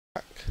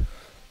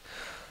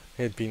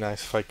It'd be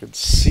nice if I could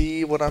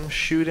see what I'm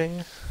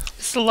shooting.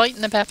 Is the light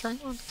in the bathroom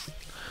on?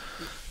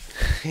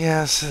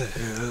 Yes, it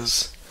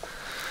is.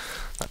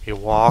 Let me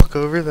walk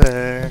over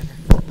there.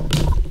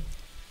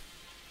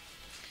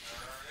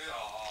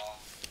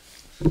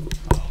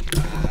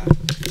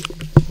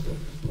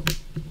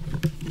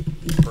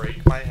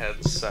 Break my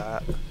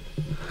headset.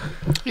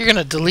 You're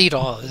gonna delete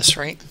all of this,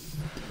 right?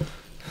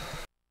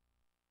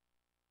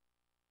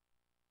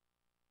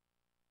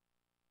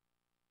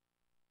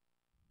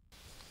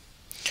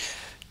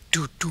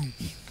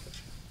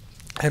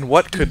 And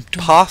what could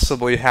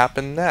possibly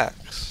happen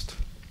next?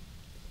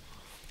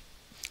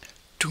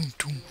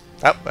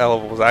 That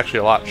level was actually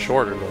a lot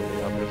shorter than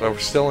the others. We're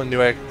still in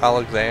New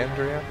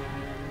Alexandria.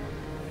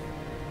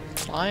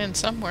 Flying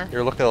somewhere.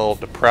 You're looking a little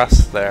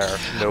depressed there,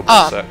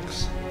 Noble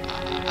 6.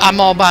 I'm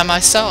all by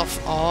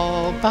myself.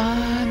 All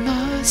by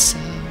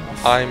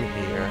myself. I'm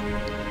here.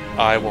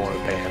 I won't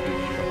abandon you.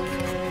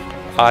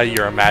 I,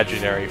 your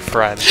imaginary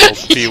friend, will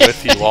be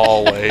with you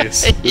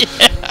always.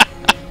 Yeah.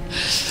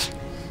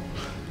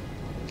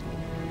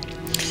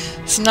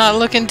 It's not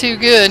looking too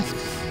good.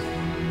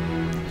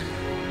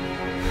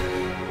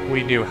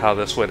 We knew how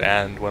this would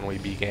end when we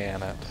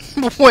began it.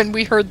 When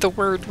we heard the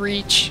word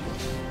reach.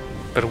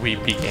 But we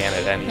began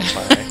it anyway.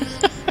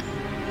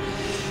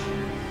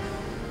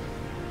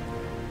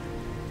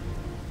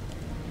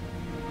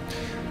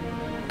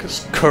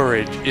 Because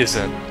courage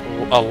isn't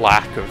a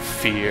lack of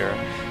fear.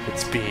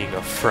 It's being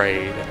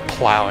afraid and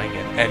plowing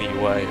it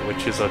anyway,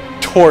 which is a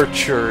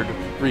tortured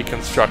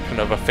reconstruction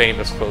of a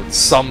famous quote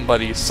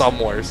somebody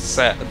somewhere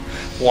said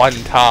one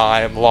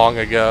time long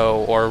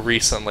ago or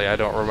recently, I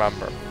don't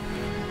remember.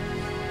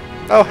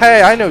 Oh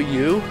hey, I know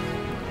you.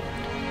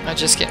 Am I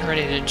just getting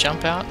ready to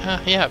jump out?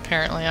 Yeah,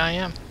 apparently I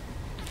am.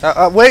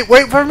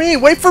 Wait for me!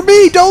 Wait for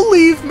me! Don't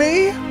leave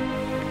me!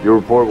 Your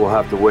report will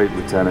have to wait,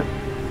 Lieutenant.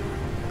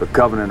 The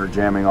Covenant are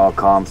jamming all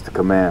comms to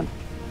command.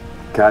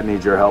 Cat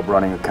needs your help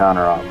running a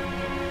counter-op.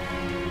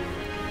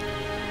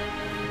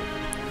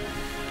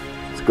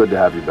 It's good to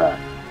have you back.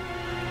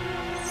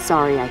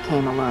 Sorry I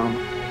came alone.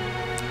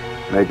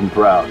 Make him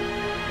proud.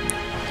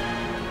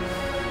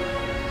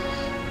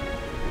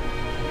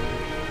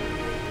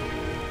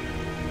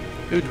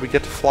 Ooh, did we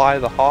get to fly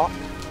the Hawk?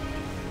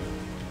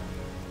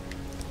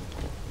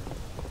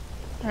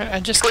 Alright, I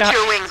just Put got...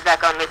 your wings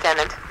back on,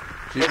 Lieutenant.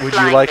 Would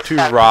you like to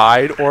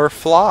ride or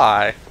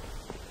fly?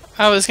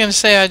 I was gonna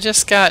say I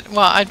just got... Well,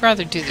 I'd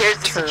rather do the Here's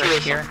the turret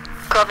situation. here.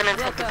 Covenant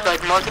have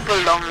deployed multiple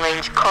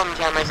long-range comm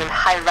jammers in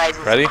high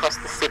rises across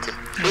the city.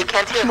 We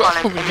can't hear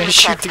Holland, We're and gonna you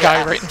shoot can't the hear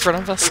guy us. right in front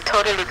of us. We're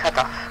totally cut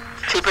off.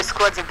 Trooper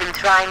squads have been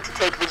trying to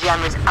take the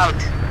jammers out,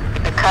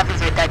 but the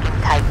coveys are dug in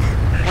tight.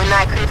 When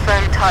I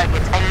confirm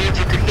targets, I need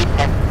you to hit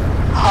them.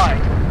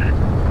 Hard.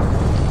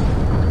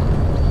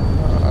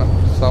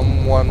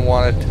 Someone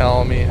want to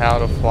tell me how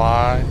to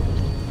fly?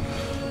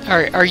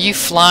 Are you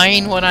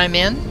flying when I'm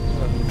in?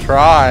 I'm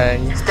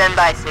trying. Stand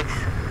by, 6.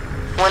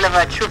 One of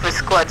our trooper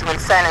squads went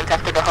silent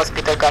after the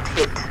hospital got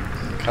hit.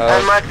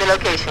 I'll mark the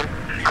location.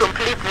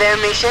 Complete their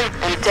mission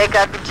and take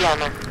out the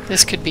jammer.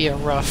 This could be a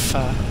rough...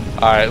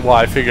 Alright, well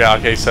I figured out,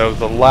 okay, so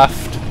the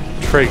left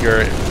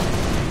trigger...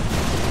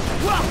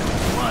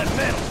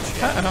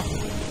 Uh-oh.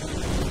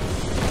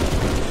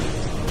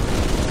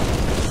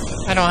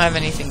 I don't have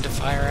anything to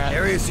fire at.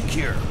 Area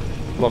secure.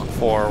 Look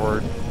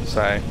forward,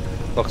 say.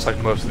 Looks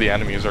like most of the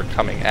enemies are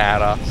coming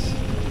at us.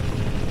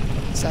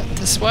 Is that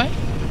this way?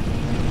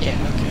 Yeah,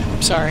 okay.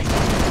 I'm sorry.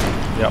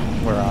 Yep,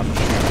 we're on.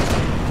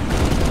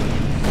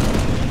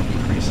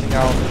 Increasing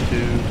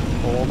altitude.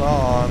 Hold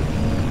on.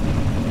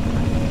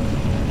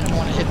 I don't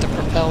want to hit the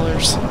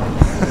propellers.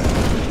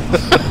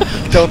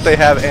 Don't they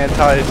have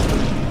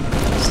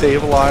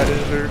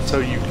anti-stabilizer so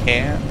you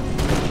can't?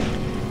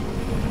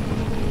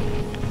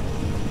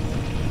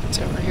 It's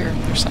over here.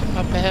 There's something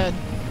up ahead.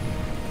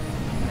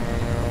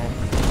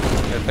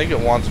 I think it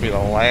wants me to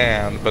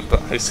land, but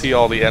I see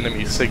all the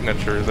enemy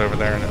signatures over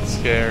there and it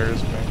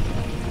scares me.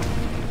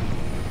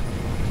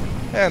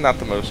 Yeah, not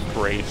the most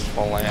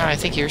graceful land. I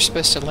think you're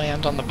supposed to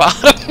land on the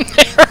bottom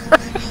there.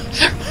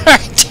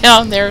 Right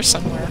down there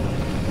somewhere.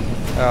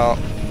 Well,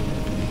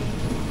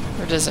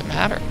 or does it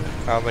matter?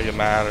 I don't think it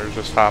matters.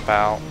 Just hop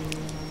out.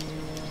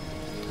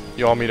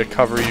 You want me to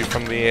cover you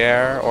from the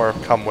air or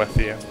come with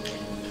you?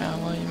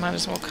 Well, you might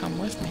as well come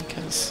with me,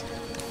 because...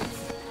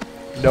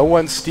 No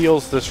one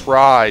steals this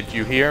ride,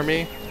 you hear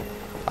me?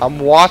 I'm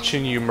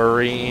watching you,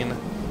 Marine.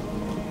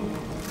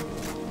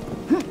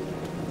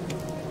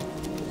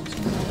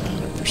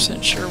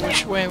 100% sure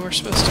which way we're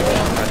supposed to go.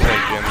 I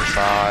think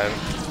inside.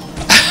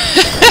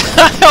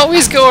 I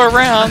always go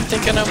around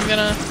thinking I'm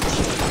gonna...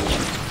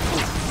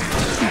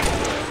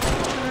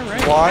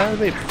 Right. Why are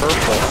they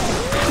purple?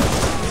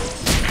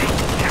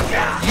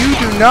 You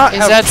do not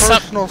have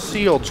personal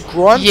shields.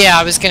 Grunts. Yeah,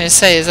 I was gonna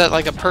say, is that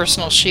like a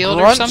personal shield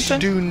Grunts or something?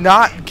 do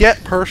not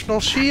get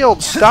personal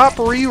shields. Stop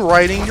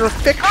rewriting your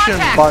fiction,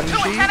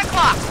 Bungie. 10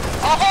 o'clock.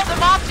 I'll hold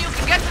them off so you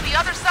can get to the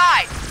other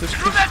side.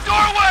 Through that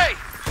doorway.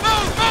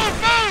 Move, move,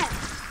 move.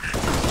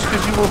 Just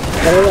because you were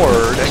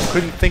bored and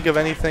couldn't think of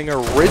anything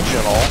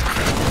original.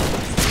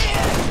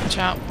 Watch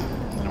out.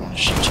 I don't want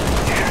to shoot you.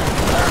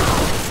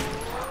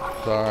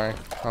 Sorry,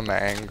 I'm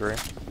angry.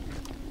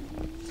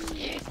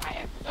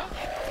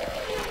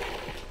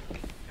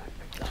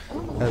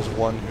 As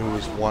one who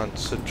was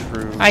once a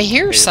true... I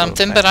hear Halo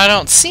something, fan. but I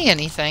don't see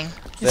anything.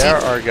 There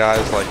are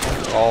guys like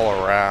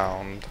all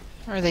around.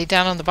 Are they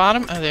down on the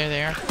bottom? Oh, there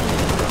they are.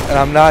 And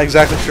I'm not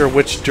exactly sure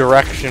which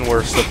direction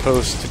we're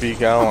supposed to be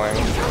going.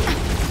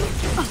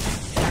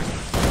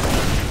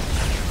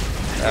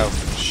 Oh,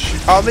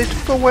 oh, they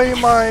took away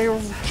my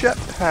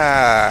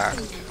jetpack.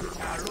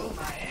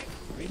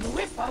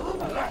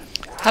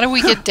 How do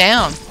we get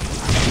down?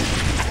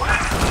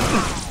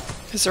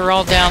 Because they're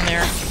all down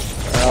there.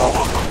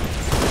 Well,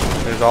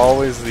 there's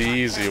always the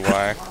easy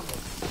way.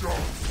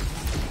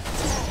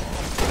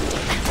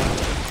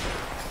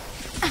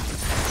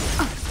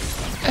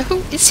 Who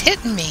is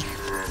hitting me?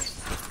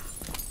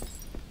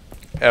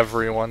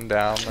 Everyone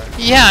down there.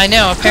 Yeah, I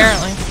know,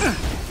 apparently.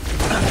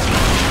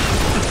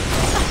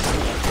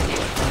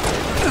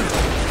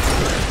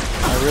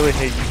 I really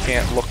hate you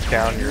can't look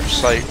down your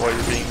sight while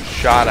you're being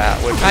shot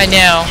at, which I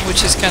know,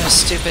 which is kind of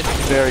stupid.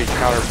 is very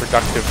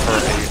counterproductive for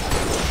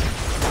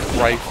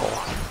a rifle.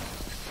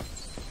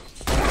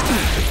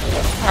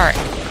 Alright.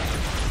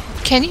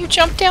 Can you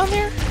jump down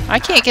there? I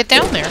can't get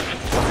down there.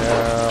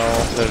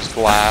 No, there's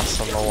glass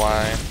in the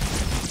way.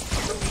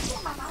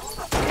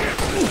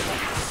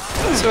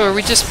 So are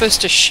we just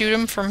supposed to shoot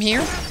him from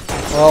here?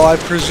 Well, I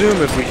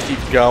presume if we keep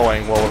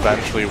going, we'll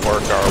eventually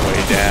work our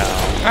way down.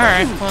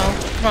 Alright, well,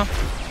 come on.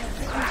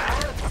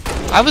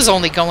 I was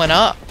only going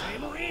up.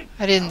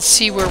 I didn't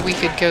see where we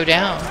could go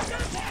down.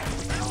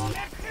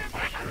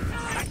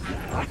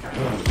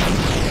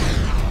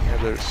 Yeah,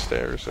 there's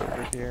stairs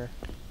over here.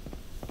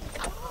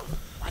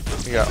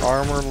 We got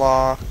armor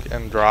lock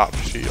and drop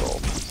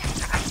shield.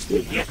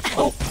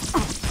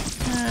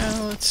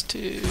 Let's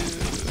do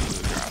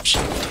drop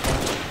shield.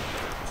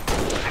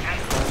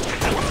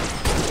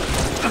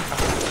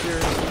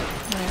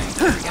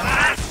 There we go.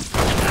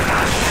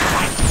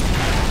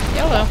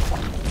 Yellow.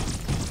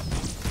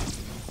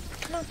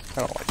 I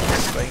don't like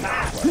this thing.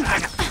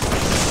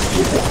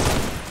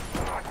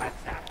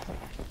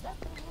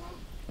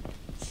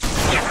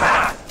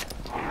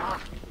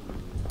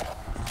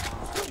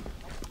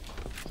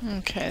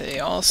 Okay, they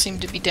all seem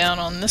to be down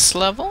on this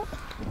level.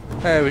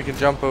 Hey, we can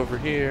jump over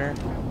here.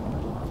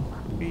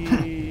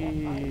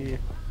 Whee.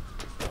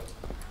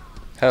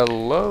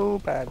 Hello,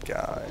 bad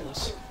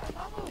guys.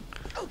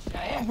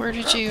 Where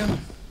did you...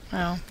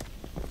 Oh.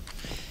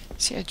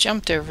 See, I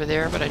jumped over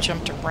there, but I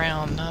jumped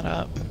around, not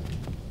up.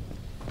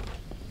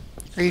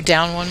 Are you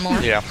down one more?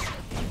 Yeah.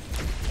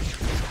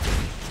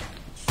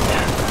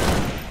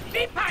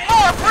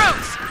 More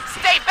brutes!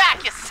 Stay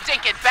back, you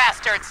stinking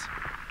bastards!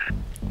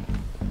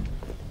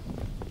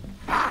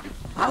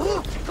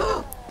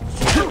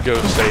 Go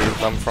save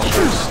them from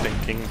those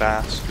stinking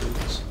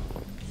bastards.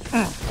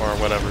 Or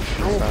whatever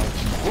she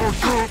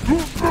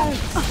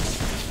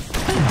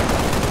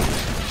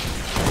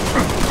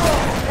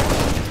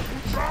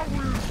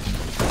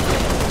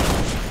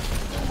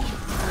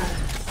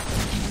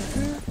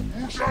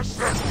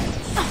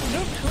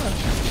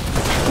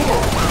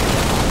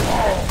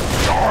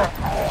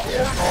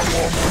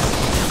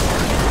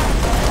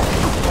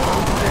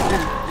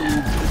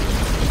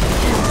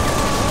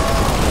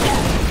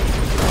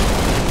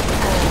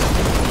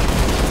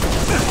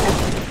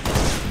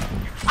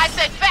I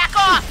said back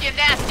off, you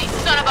nasty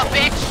son of a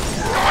bitch!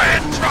 Go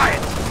ahead and try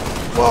it!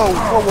 Whoa,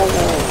 whoa, whoa,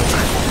 whoa.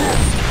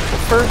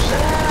 First,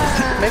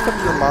 make up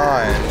your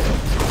mind.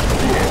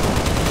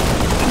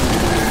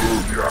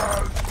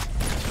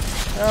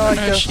 Oh, I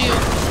guess. Am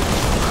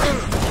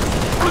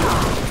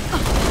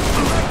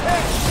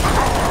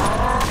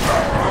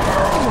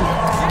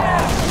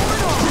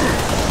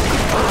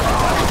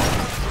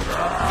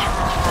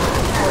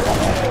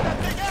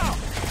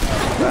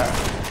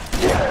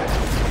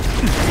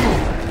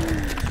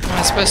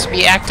I supposed to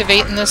be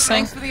activating this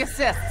thing? Thanks for the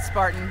assist,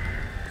 Spartan.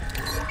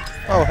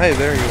 Oh, hey,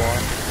 there you are.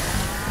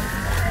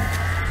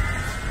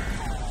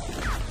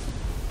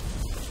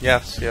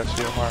 Yes, yes,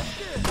 you are.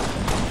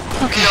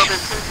 Okay. Noble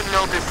 2 to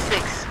Noble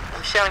 6.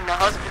 I'm showing the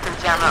hospital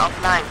jammer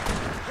offline.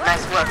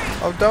 Nice work.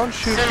 Oh, don't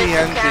shoot Soon as the you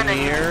can, I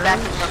need you engineers. back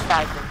in your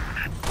Titan.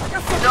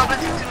 Noble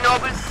 2 to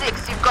Noble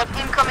 6. You've got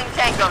incoming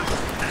tangos.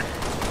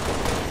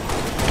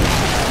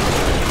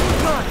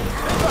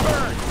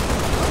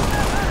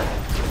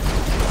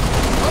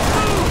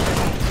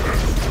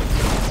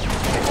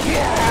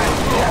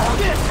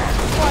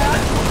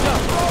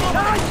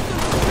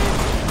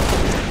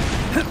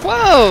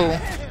 Whoa!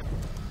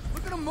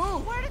 Look at him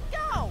move! Where'd it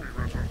go?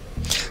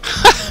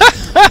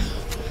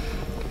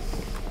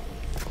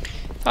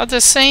 Thought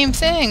the same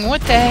thing.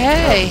 What the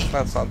hey?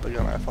 That's not the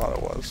gun I thought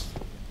it was.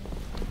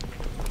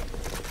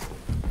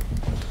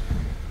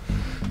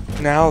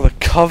 Now the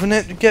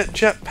Covenant get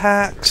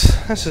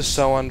jetpacks? This is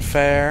so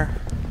unfair.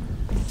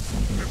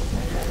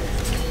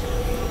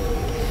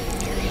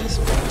 There he is.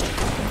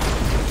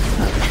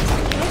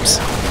 Oops.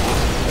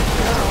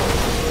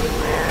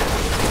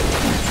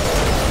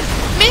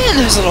 Man,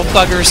 those little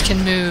buggers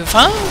can move,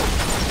 huh?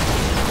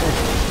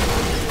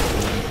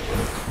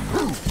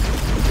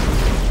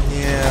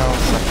 Yeah, I'll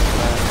second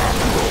that.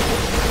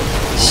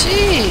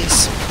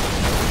 Jeez.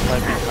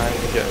 Might be time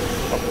to get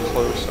up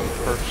close and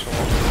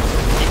personal.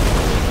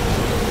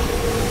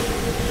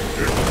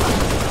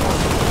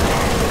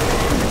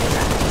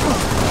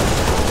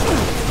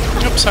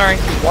 Oops, sorry.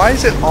 Why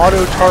is it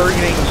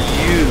auto-targeting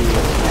you?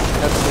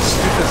 That's the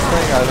stupidest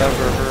thing I've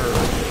ever heard.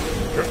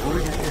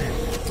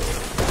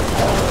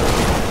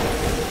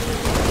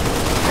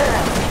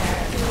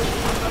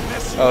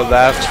 Oh,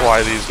 that's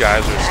why these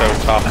guys are so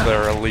tough.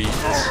 They're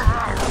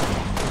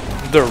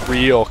elites. The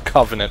real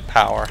Covenant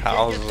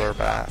powerhouses are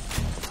back.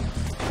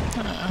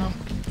 Uh-oh.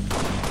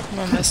 I'm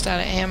almost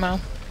out of ammo.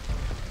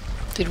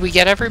 Did we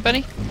get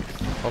everybody?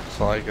 Looks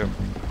like it.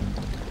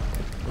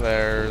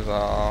 There's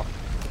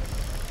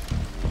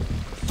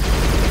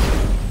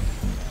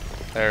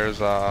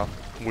a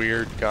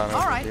weird gun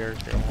over here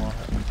if you want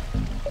it.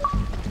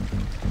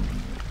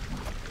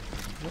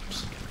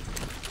 Whoops.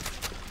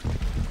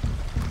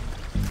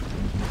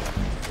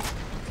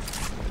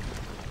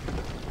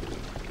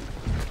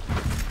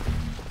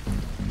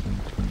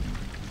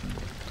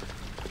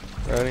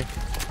 Ready?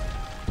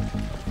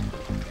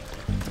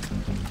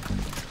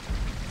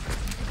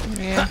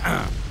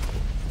 Yeah.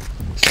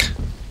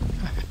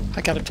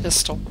 I got a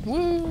pistol.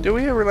 Woo! Do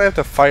we really have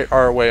to fight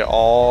our way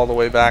all the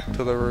way back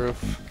to the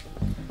roof?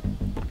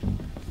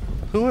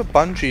 Who at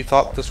Bungie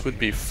thought this would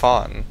be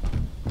fun?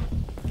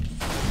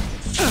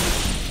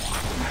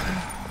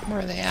 Where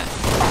are they at?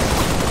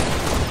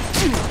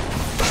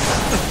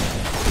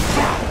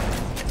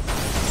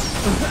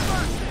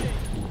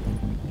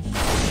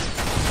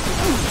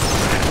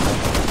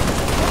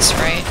 That's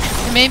right.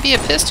 It may be a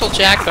pistol,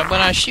 Jack, but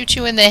when I shoot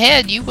you in the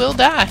head, you will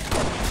die.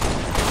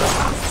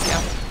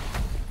 Yeah.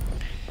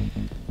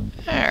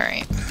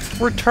 Alright.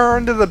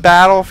 Return to the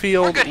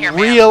battlefield? We're good here,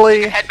 man. Really?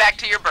 You can head back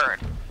to your bird.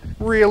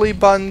 Really,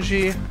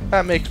 Bungie?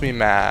 That makes me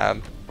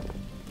mad.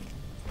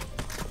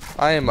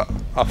 I am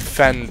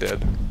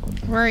offended.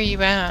 Where are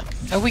you at?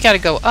 Oh, we gotta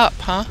go up,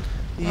 huh?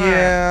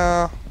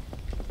 Yeah.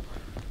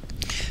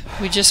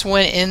 We just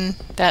went in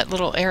that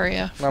little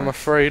area. I'm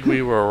afraid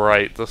we were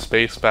right. The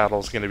space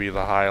battle's going to be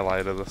the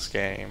highlight of this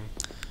game.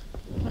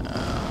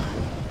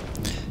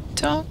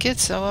 Don't get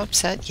so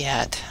upset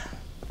yet.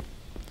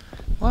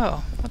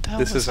 Whoa, what the hell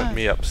This was isn't that?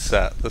 me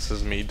upset. This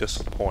is me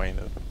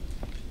disappointed.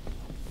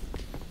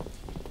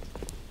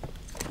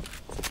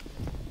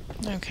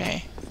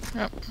 Okay.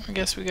 Oh, I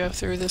guess we go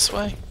through this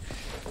way.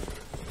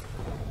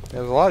 It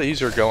was a lot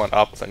easier going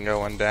up than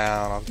going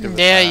down. I'll give it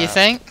Yeah, that. you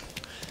think?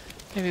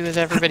 Maybe with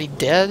everybody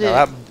dead?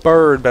 Now that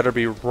bird better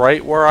be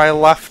right where I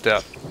left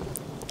it.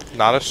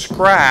 Not a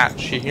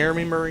scratch. You hear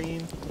me,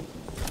 Marine?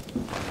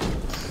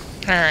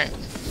 Alright.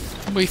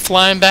 We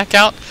flying back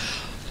out?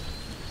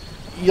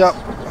 Yup.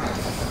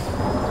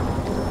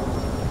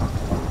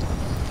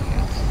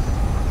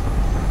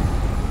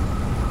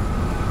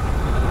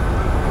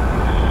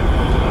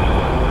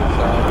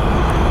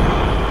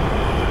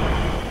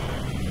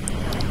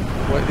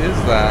 What is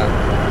that?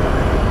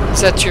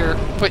 Is that your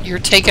what you're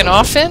taking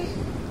off in?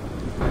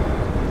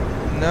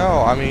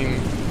 No, I mean...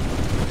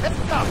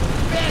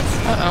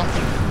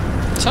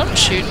 Uh-oh. Something's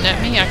shooting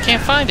at me. I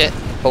can't find it.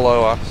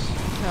 below us.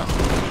 Oh.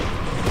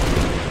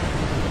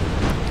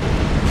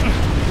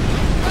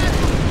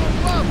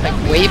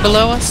 Like way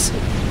below us?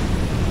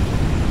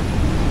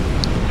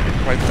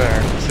 Right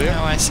there. See it?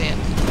 Oh, I see it.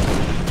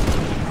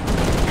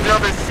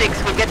 Global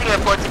 6, we're getting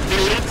reports of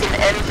elites and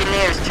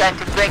engineers trying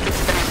to break into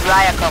the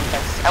Misraya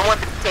complex. I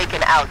want them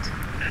taken out.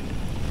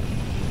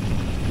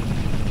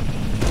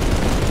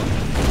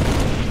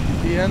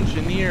 The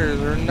engineers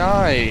are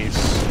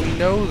nice. We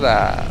know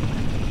that.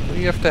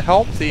 We have to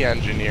help the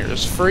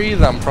engineers, free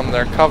them from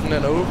their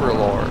Covenant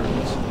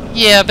overlords.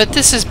 Yeah, but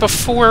this is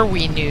before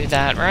we knew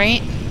that,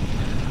 right?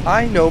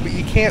 I know, but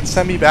you can't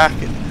send me back.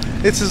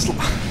 This is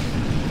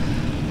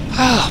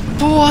Oh,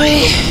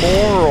 boy. the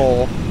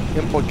moral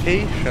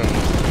implications.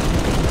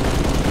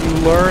 You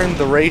learn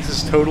the race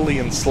is totally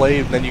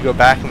enslaved, and then you go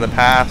back in the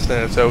past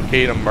and it's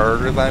okay to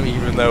murder them,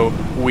 even though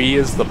we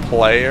as the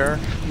player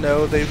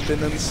know they've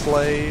been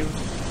enslaved.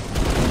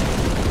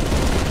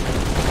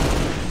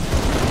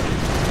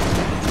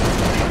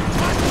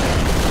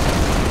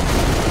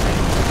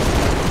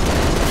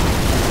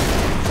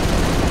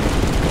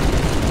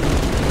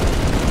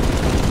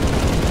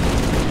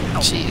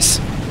 Jeez.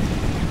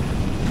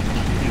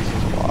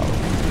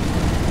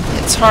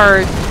 It's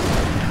hard.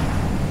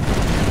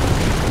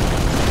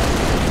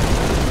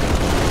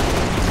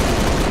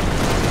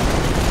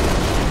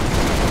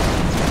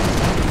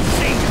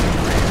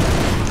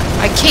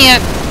 I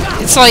can't,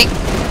 it's like,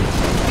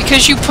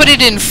 because you put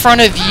it in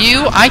front of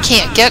you, I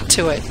can't get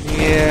to it.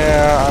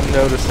 Yeah, I'm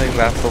noticing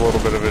that's a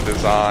little bit of a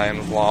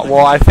design flaw.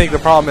 Well, I think the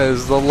problem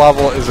is the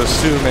level is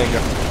assuming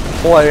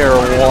player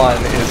one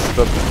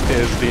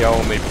is the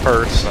only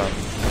person,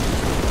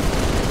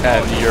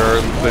 and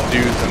the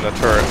dudes in the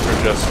turrets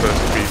are just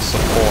supposed to be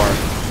support.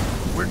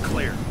 We're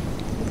clear.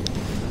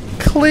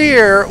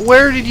 Clear?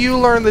 Where did you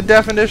learn the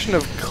definition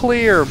of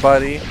clear,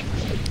 buddy?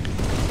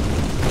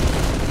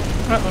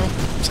 Uh-oh.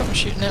 Something's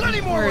shooting at me.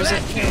 Where is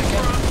it? Here we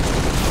go.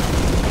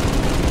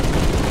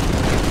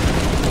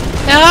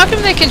 Now, how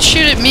come they can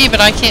shoot at me, but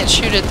I can't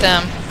shoot at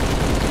them?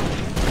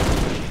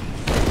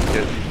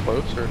 Get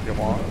closer if you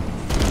want.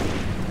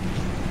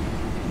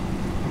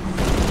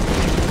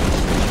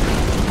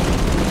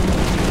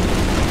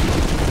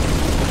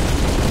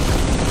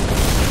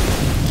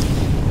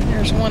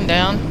 There's one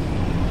down.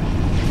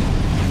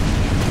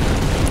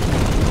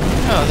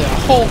 Oh, there's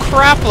a whole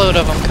crap load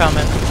of them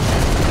coming.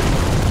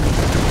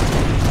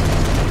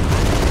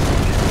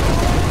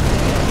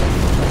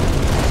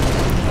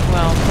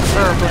 Well,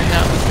 preferably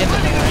not with him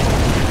in the way.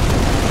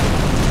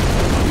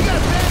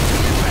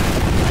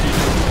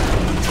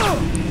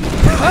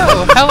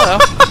 Oh, hello.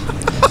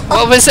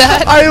 What was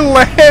that? I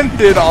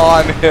landed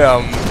on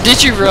him!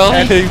 Did you really?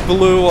 And he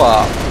blew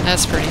up.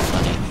 That's pretty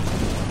funny.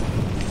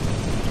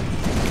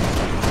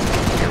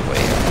 You're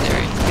way over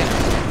there. You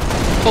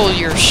can pull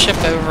your ship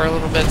over a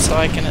little bit so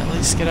I can at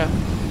least get a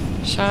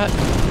shot.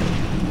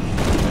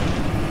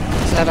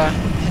 Is that a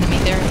enemy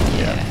there?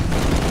 Yeah.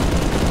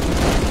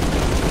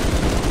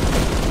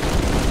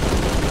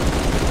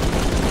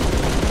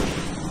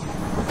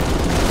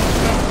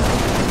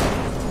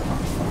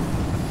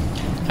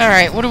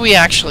 Alright, what are we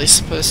actually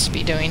supposed to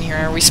be doing here?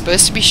 Are we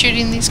supposed to be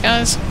shooting these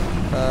guys?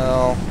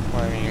 Well,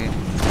 I mean,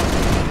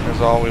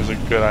 there's always a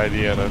good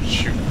idea to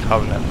shoot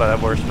Covenant,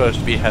 but we're supposed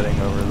to be heading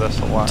over this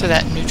a lot. To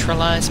that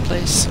neutralized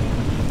place?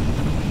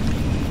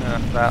 Yeah,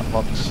 that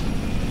looks...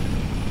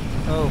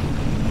 Oh.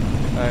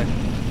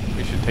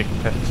 We should take a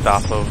pit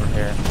stop over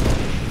here.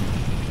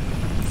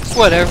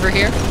 What, over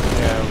here?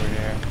 Yeah, over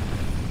here.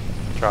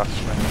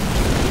 Trust me.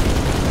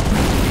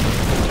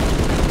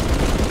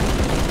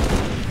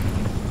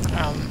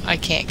 I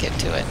can't get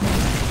to it.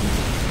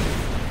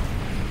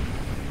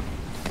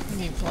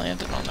 You've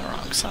landed on the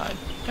wrong side.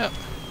 Yep.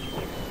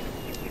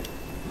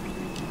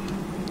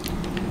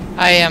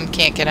 I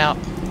can't get out.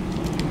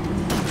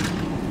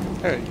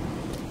 Hey,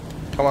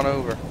 come on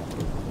over.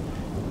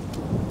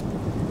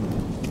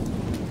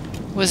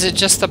 Was it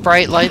just the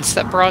bright lights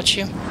that brought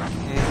you?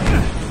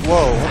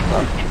 Whoa, what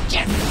the?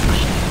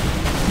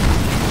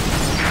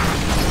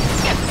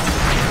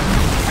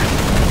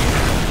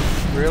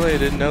 Really? I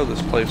didn't know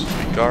this place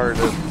would be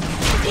guarded.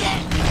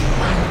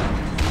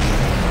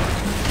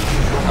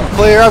 I'm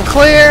clear, I'm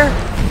clear!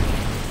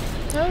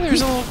 Oh,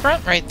 there's a little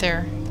grunt right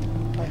there.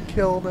 I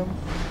killed him.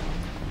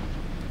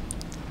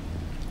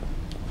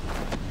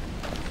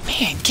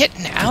 Man,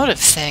 getting out of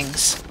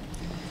things.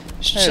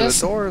 It's Hey,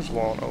 just, the doors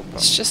won't open.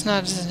 it's just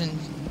not as in...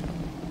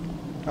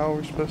 How are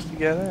we supposed to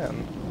get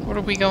in? What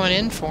are we going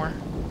in for?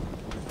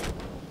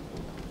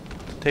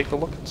 Take a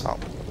look at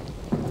something.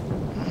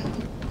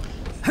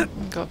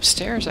 Go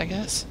upstairs, I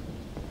guess.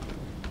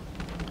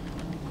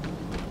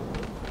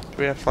 Do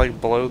we have to, like,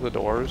 blow the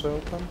doors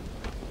open?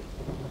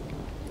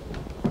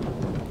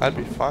 That'd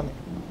be funny.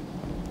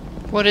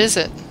 What is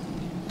it?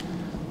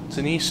 It's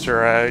an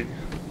Easter egg,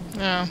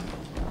 Oh.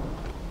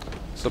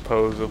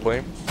 supposedly.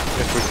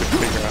 If we could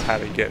figure out how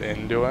to get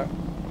into it.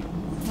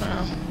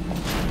 Well,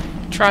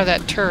 try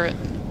that turret.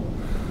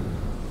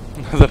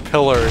 The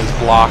pillar is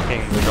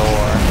blocking the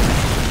door.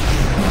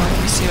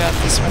 Let me see about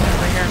this one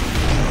over here.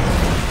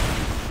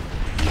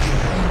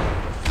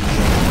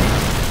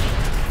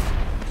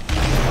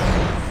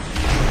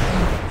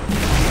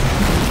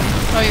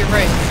 Oh, you're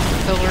right. The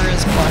pillar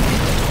is blocking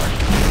the door.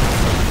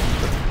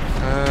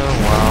 Oh,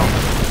 wow.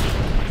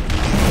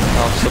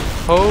 Now,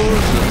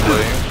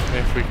 supposedly,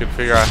 if we could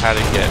figure out how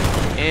to get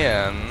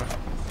in,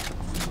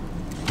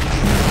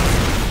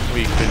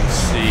 we could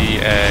see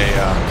a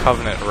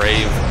Covenant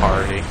rave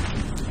party.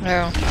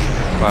 Oh.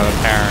 But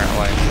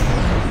apparently,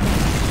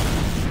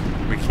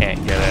 we can't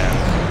get in.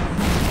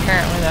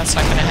 Apparently that's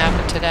not going to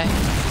happen today.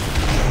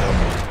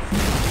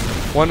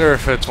 Wonder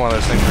if it's one of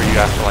those things where you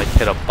have to like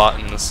hit a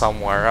button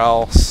somewhere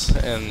else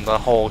in the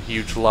whole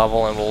huge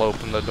level and we'll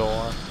open the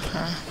door.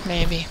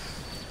 Maybe.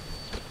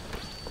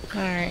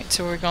 Alright,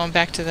 so we're going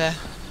back to the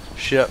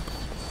Ship.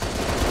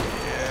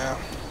 Yeah.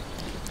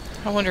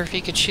 I wonder if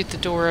you could shoot the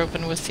door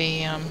open with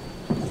the, I'll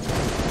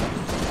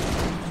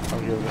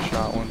give it a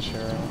shot once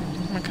you're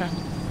in. Okay.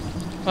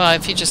 Well,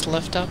 if you just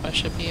lift up, I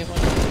should be able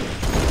to.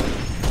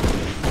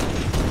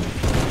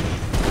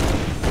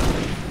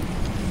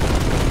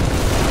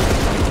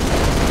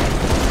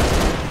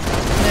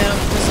 No,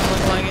 doesn't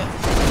look like it.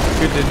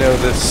 Good to know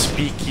this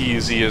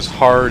speakeasy is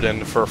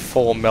hardened for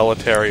full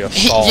military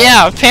assault.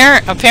 Yeah,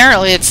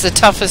 apparently it's the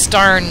toughest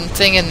darn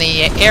thing in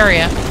the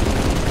area.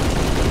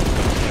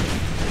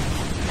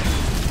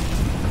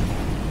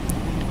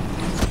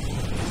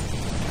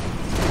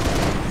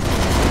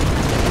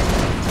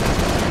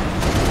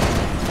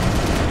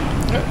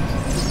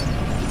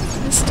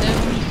 Missed him.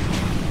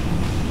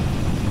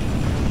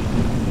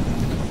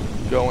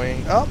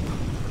 Going up.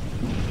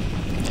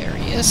 There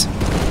he is.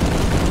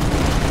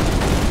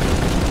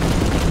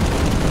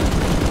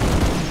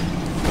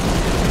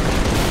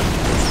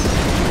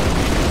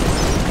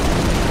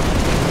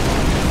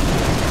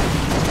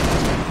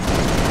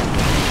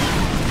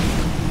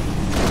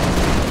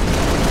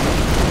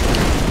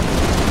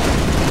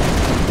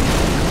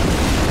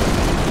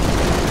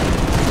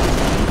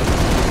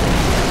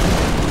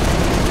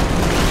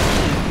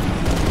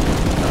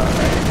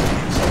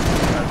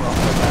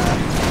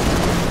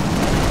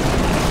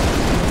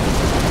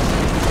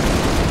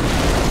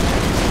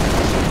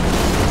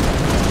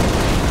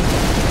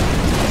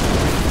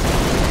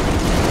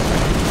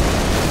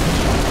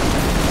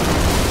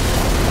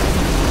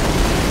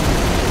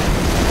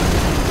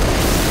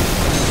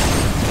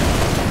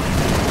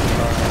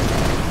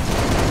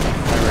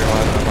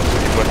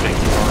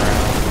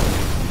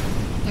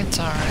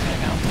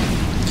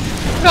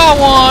 Got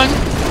one.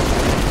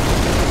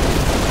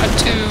 Got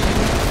two.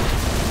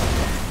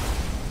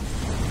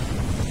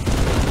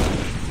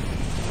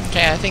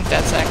 Okay, I think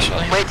that's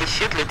actually... Way to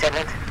shoot,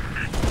 Lieutenant.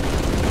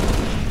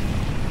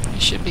 I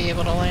should be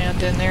able to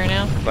land in there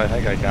now. I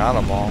think I got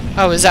them all.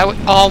 Oh, is that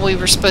all we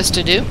were supposed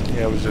to do?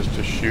 Yeah, it was just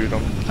to shoot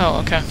them. Oh,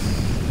 okay.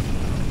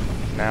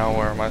 Now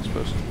where am I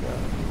supposed to go?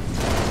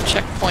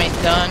 Checkpoint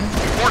done.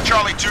 4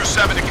 Charlie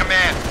 27 to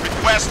command.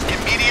 Request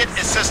immediate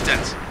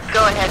assistance.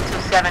 Go ahead,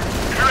 2-7.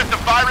 We're at the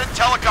Virant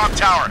Telecom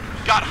Tower.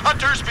 Got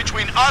hunters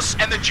between us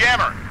and the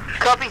jammer.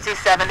 Copy,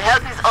 2-7.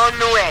 Help is on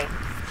the way.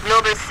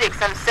 Noble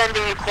 6, I'm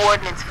sending you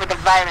coordinates for the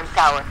Virant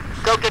Tower.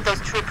 Go get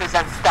those troopers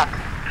unstuck.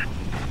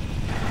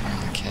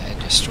 Okay,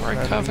 destroy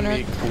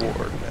Covenant. Sending me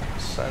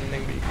coordinates.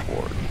 Sending me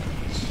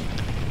coordinates.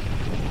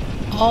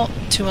 Alt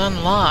to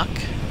unlock.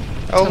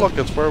 Oh, look,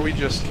 it's where we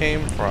just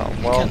came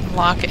from. Well, Can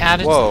lock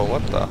added. whoa,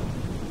 what the?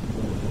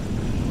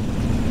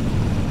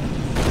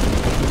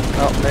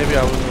 Oh, maybe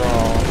I was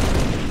wrong.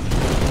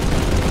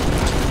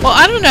 Well,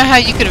 I don't know how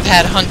you could have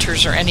had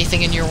hunters or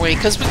anything in your way,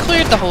 because we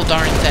cleared the whole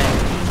darn thing.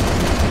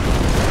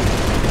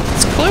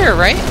 It's clear,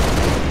 right?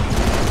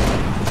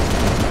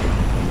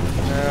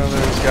 Now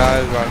there's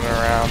guys running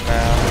around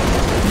now.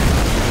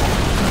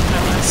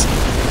 Oh, I see.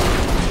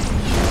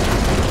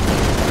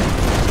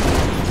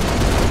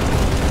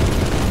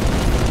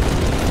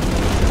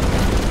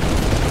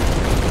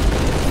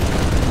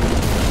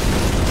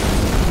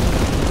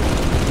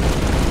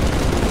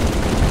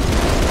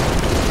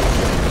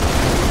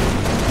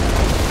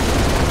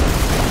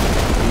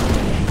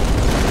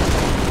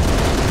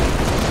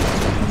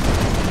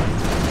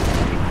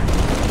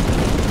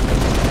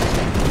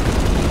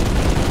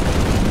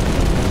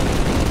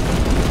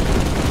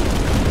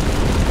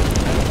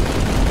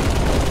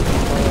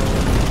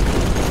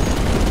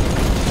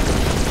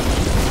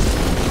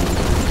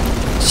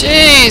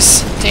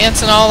 Jeez!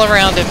 Dancing all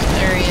around him.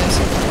 There he is.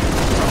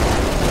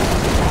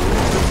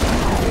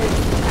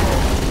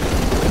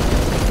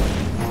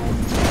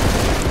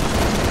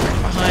 Right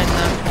behind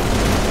them.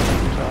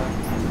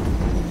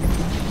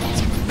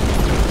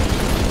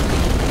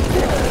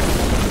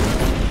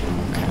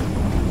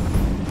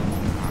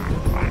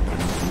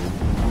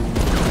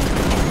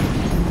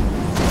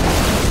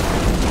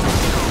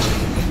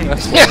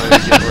 That's one way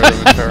to get rid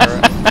of a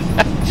turret.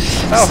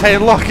 Oh, hey,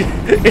 look!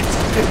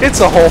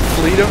 It's a whole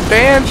fleet of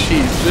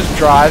banshees just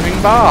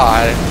driving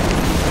by.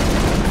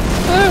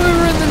 Oh, we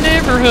were in the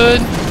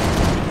neighborhood.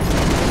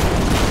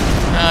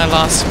 I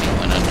lost me.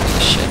 Went under the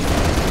ship.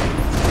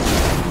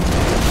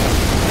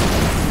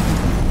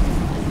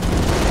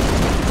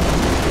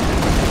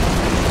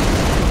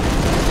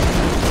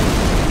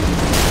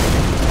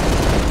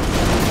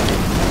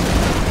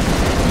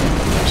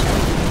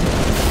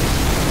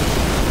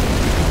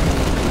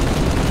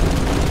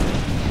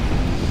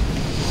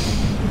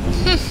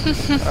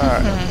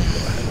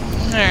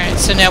 Alright,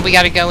 so now we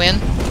gotta go in?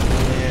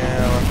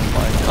 Yeah, looks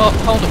like it. Oh,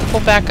 hold it,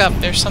 pull back up.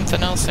 There's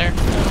something else there.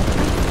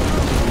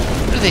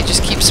 Do they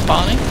just keep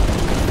spawning?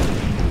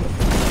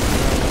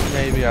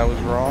 Maybe I was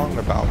wrong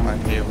about my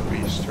Halo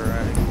Easter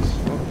eggs.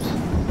 Whoops.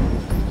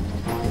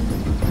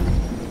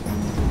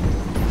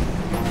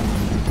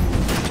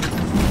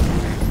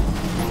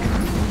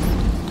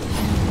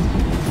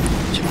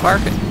 Did you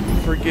park it?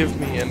 Forgive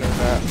me,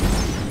 Internet.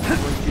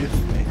 Forgive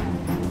me.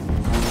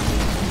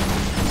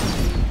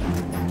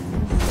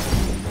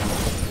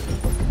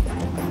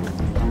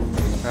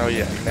 Oh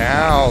yeah,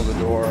 now the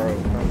door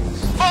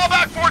opens. Fall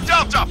back, 4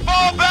 Delta!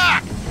 Fall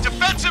back!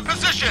 Defensive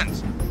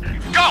positions!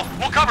 Go!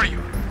 We'll cover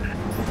you!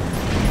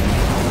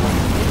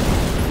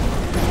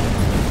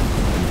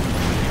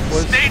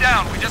 Stay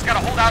down! We just gotta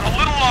hold out a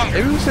little longer!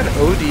 Maybe it was an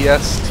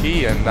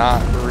ODST and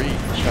not reach.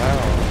 I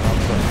don't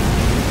know.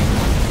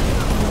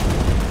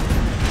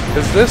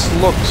 Because this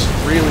looks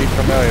really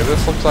familiar.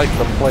 This looks like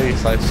the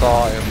place I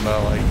saw in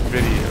the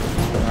videos.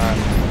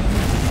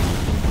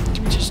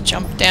 Did we just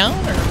jump down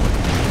or?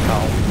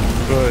 Oh,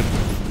 good.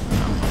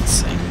 Oh, let's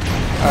see.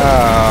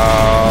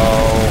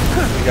 Oh,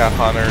 we got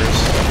hunters.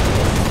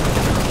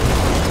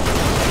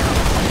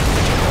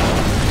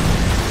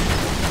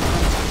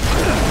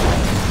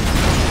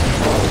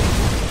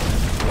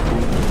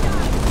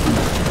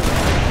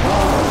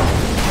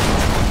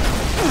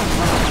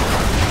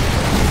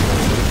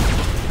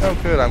 Oh,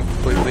 good. I'm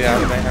completely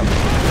out of ammo.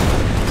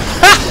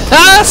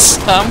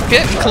 I'm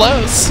getting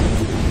close.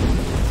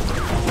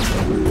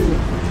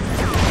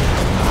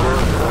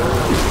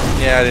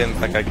 Yeah, I didn't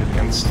think I could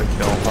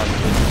insta-kill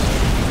hunters.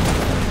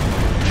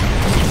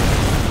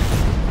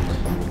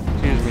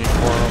 Excuse me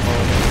for a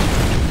moment.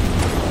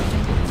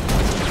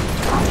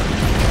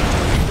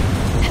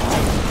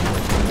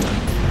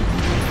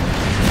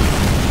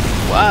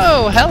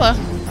 Whoa, hella.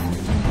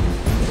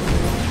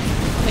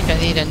 I think I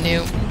need a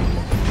new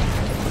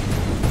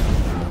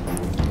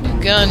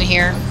gun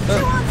here.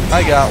 Oh,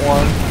 I got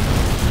one.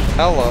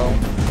 Hello.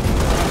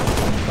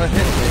 What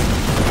hit me?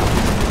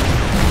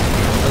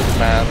 Doesn't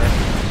matter.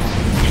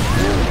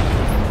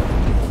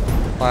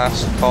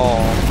 Last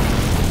call.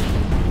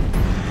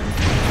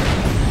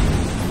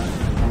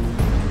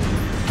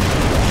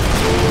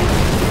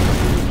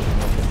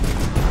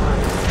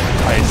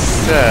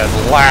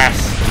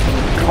 last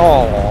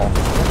call.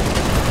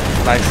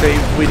 And I say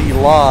witty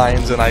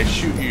lines and I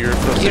shoot you, you're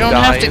supposed to die. You don't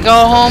have to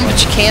go home,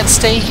 but you can't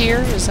stay here?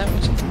 Is that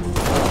what you...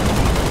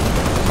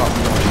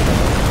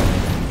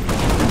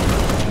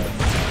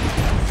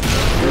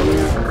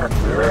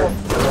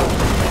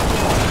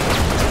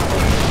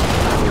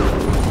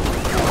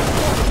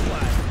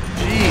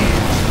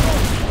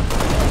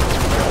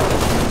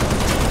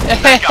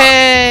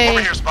 Hey!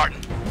 Over here,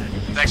 Spartan.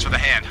 Thanks for the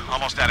hand.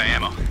 Almost out of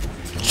ammo.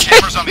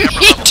 Cameras on the upper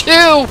Me level.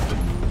 too!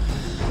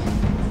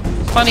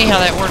 Funny how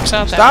that works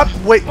out. Stop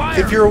wait.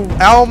 If you're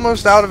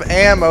almost out of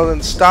ammo,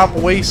 then stop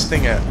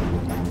wasting it.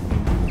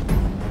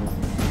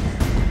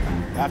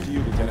 After you,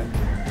 Lieutenant.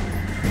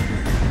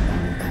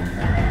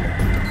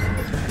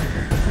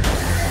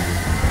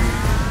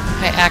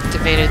 I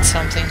activated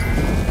something.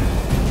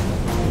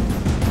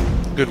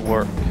 Good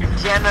work.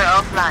 Jammer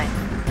offline.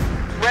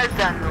 Well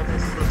done, Nova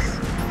 6.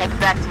 Head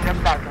back to your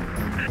Falcon.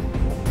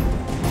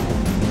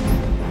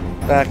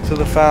 Back to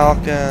the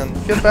Falcon.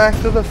 Get back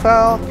to the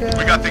Falcon.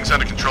 We got things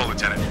under control,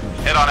 Lieutenant.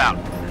 Head on out.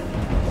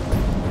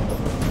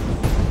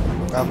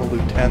 I'm a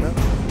lieutenant.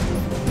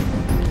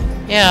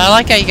 Yeah, I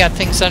like how you got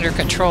things under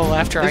control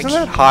after Isn't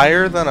that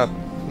higher than a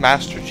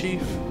Master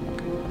Chief?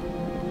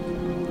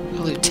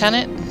 A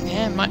lieutenant?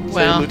 Yeah,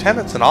 Well,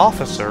 lieutenant's an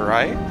officer,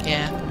 right?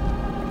 Yeah.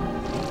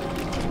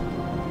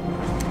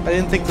 I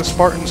didn't think the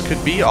Spartans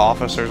could be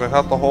officers. I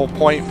thought the whole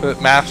point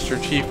that Master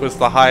Chief was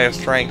the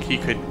highest rank he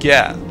could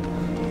get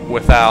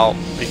without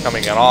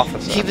becoming an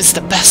officer. He was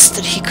the best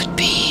that he could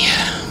be.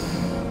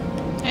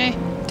 Hey,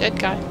 dead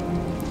guy.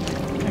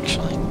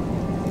 Actually.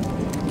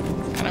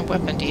 What kind of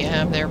weapon do you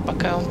have there,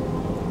 bucko?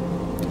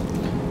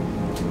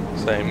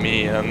 Say,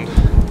 me and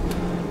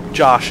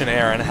Josh and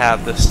Aaron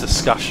had this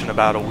discussion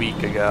about a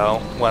week ago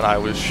when I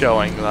was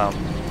showing them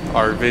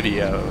our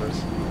videos.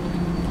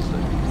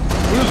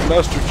 What does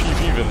Master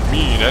Chief even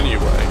mean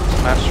anyway?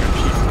 Master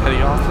Chief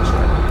Petty Officer.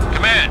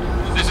 Command,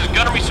 this is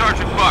Gunnery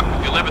Sergeant Buck,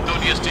 11th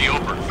ODST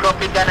over.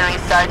 Copy, Gunnery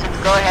Sergeant.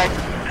 Go ahead.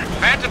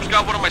 Phantom's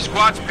got one of my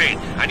squads paid.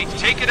 I need to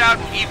take it out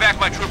and evac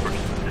my troopers.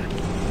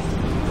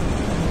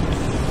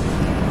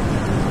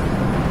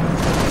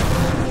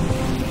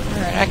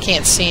 Alright, I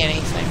can't see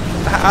anything.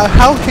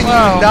 How can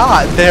you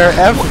not? They're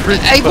everywhere.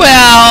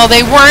 Well,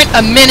 they weren't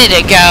a minute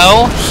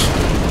ago.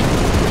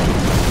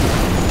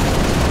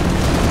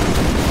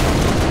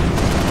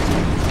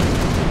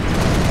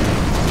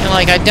 And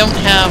like, I don't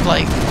have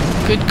like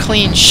good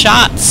clean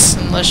shots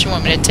unless you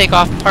want me to take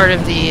off part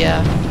of the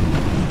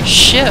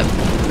ship.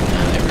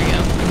 Oh, there we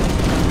go.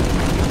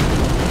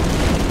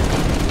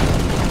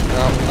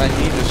 I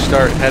need to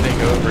start heading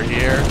over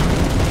here.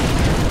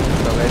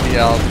 So maybe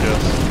I'll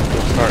just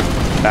start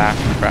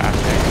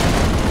backtracking.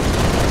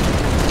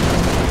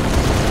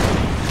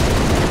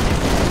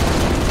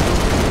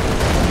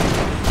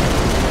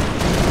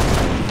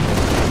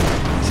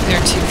 So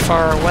they're too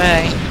far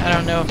away. I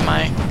don't know if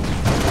my...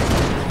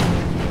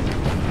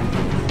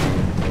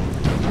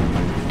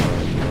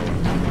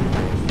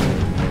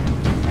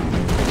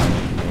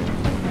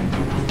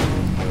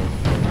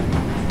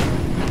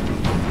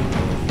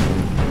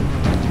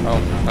 Oh,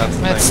 that's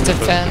the Let's thing.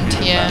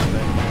 defend, yeah.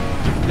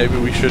 Maybe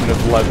we shouldn't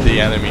have led the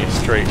enemy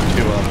straight to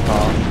him,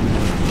 huh?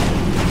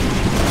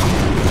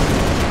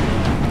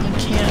 I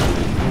can't.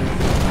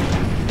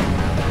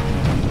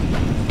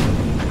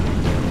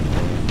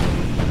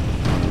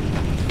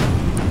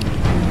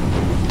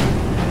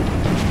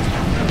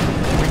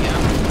 There we go.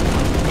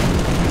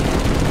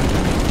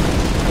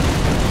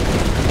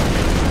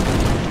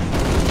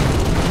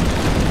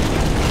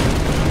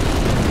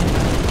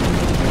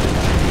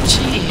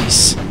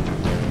 Jeez.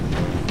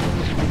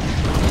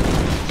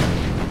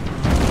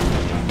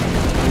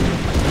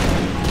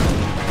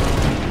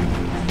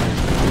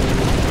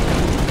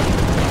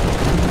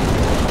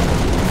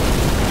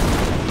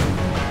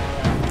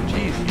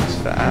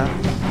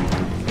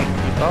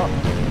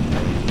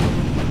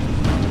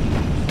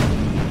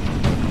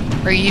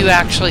 Are you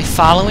actually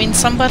following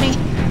somebody?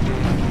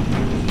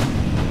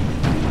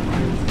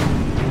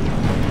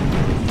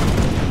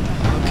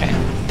 Okay.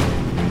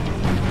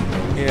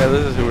 Yeah,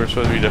 this is who we're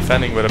supposed to be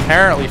defending, but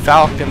apparently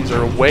Falcons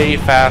are way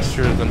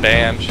faster than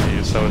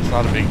Banshees, so it's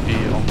not a big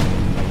deal.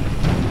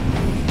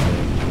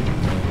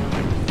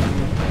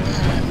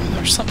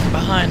 There's something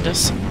behind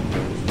us.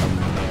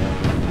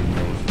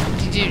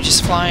 Did you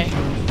just fly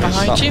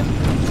behind you?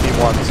 He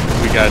wants.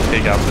 We gotta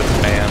take out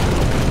this man.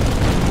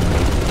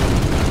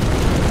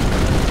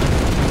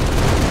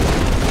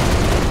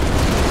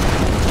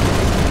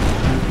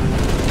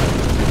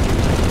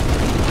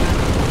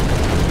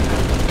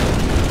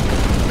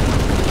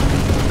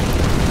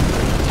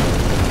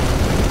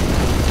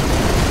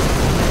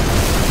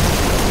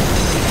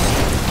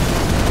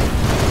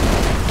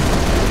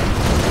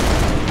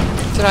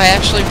 Did I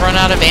actually run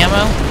out of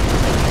ammo?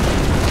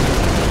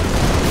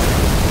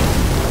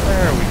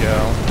 There we go.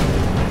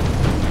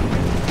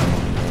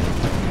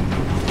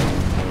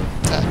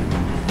 Is that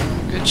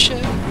good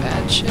shit?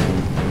 Bad shit?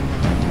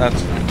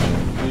 That's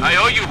good. I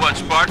owe you one,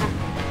 Spartan.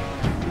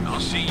 I'll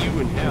see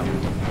you in hell.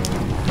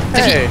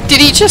 Hey.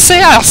 Did he just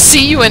say I'll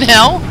see you in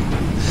hell?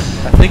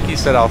 I think he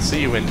said, I'll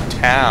see you in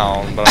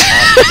town, but I'm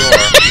not sure.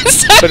 It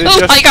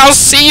sounded like, I'll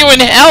see you in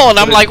hell, and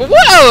I'm like,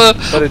 whoa!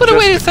 But it what a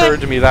way to just think.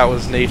 occurred to me that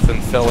was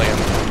Nathan Fillion.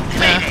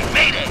 Mayday,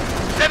 mayday!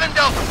 7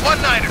 Delta,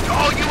 1-9er to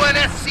all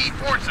UNSC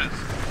forces.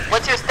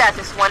 What's your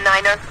status,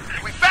 1-9er?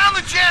 We found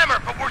the jammer,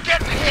 but we're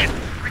getting hit.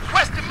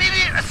 Request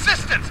immediate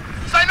assistance.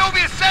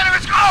 Synovia Center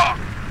is off.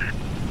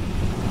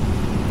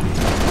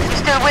 You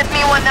still with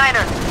me,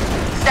 1-9er?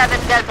 7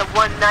 Delta,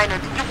 1-9er,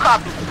 do you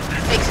copy?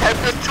 6, help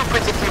those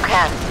troopers if you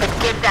can, but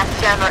get that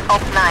jammer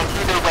offline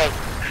either way.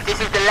 This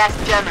is the last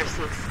jammer, 6.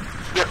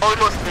 You're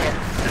almost there.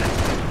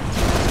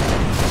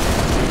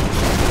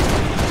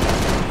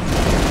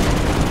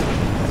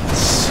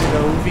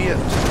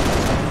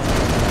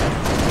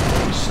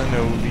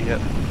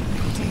 Synoviet.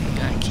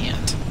 I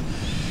can't.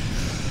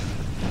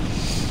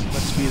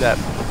 Must be that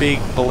big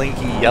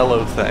blinky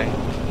yellow thing.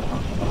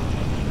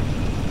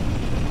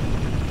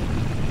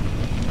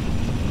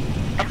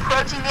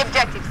 Approaching the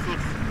objective,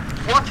 6.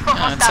 Watch for It's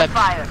hostile that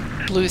fire.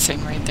 blue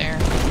thing right there.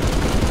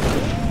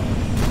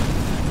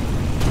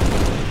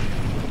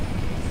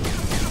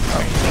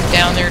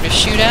 Down there to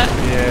shoot at?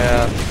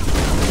 Yeah.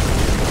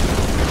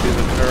 Do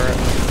the turret.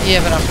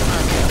 Yeah, but I'm okay.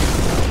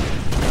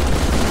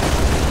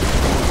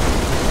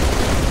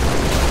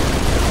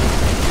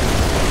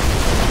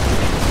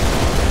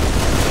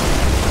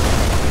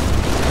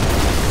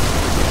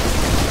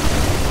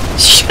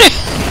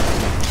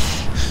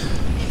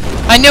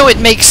 I know it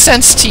makes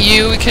sense to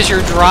you because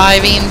you're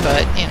driving,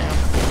 but, you know,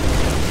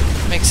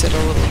 it makes it a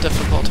little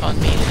difficult on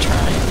me to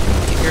try and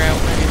figure out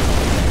where you're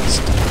going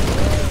next.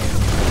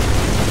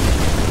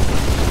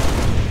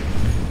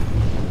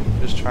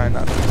 Just trying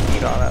not to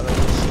get shot out of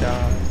the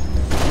sky.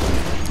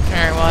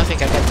 Alright, well, I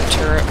think I got the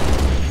turret.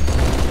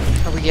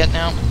 Are we getting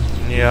out?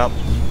 Yep.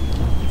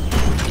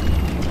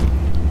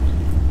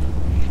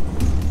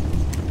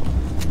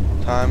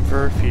 Time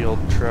for a field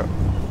trip.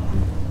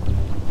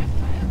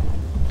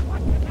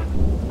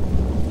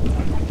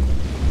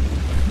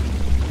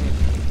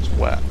 It's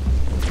wet.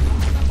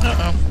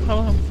 Uh-oh.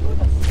 Hello.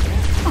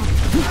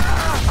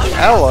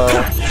 Hello.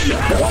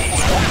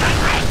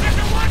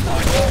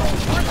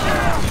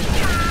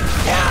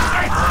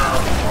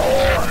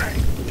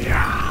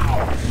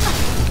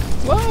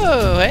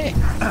 Whoa, hey.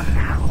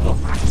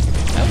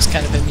 That was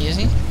kind of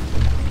amusing.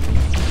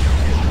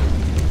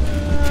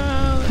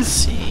 Let's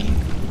see.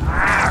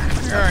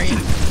 Where are you?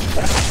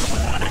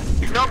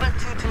 Noble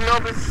 2 to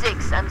Noble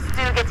 6. I'm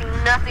still getting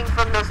nothing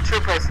from those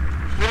troopers.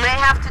 You may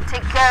have to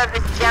take care of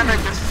this jammer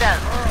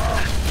yourself.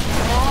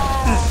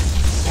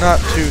 Not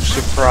too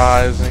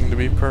surprising, to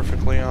be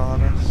perfectly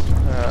honest.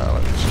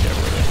 Let me just get rid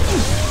of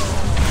this.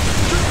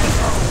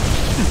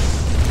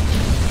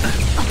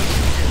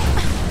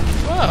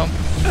 Whoa.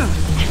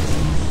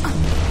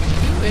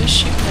 Who is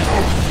shooting at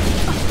me?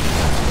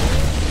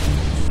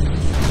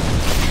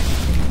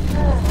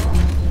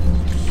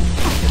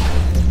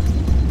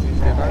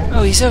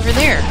 Oh, he's over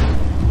there.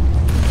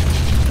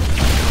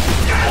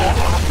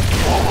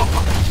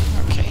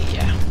 Okay,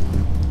 yeah.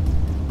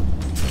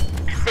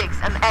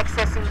 6, I'm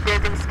accessing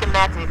building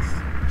schematics.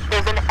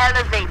 There's an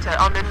elevator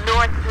on the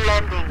north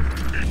landing.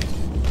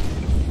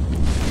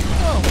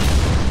 Oh.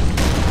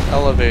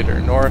 Elevator,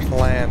 north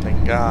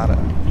landing, got it.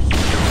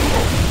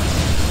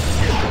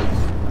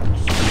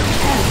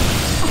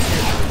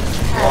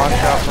 Watch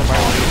out for my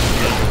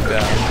lead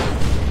down.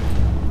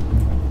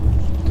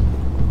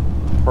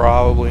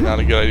 Probably not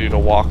a good idea to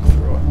walk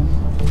through it.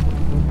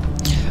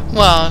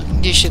 Well,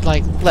 you should,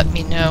 like, let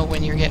me know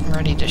when you're getting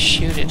ready to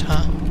shoot it,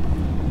 huh?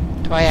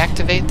 Do I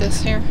activate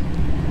this here?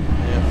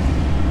 Yeah.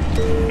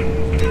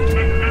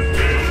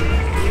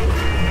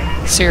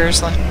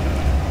 Seriously?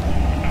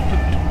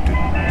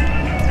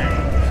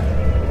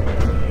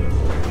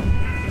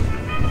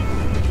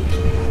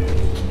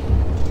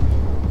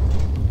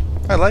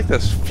 I like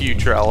this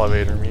future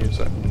elevator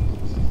music.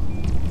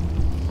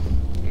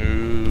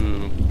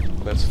 Ooh,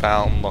 this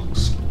fountain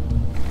looks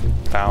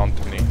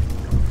fountainy.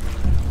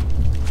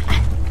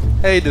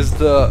 Hey, does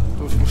the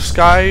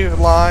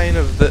skyline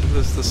of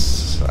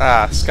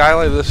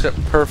skyline of this ship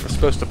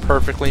supposed to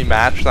perfectly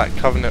match that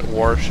Covenant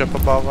warship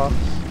above us?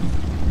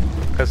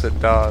 Because it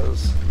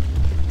does.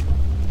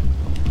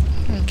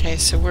 Okay,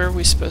 so where are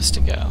we supposed to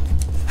go?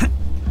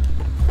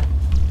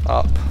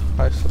 Up,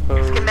 I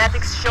suppose.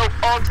 Schematics show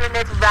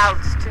alternate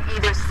routes to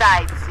either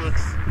side,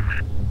 6.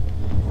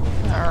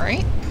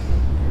 Alright.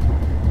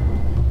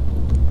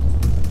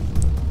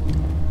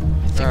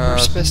 I think we're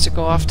supposed to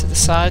go off to the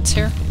sides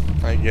here.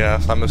 I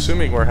guess. I'm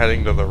assuming we're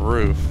heading to the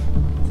roof.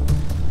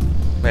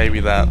 Maybe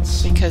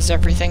that's... Because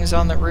everything's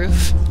on the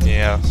roof?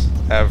 Yes,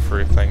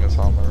 everything is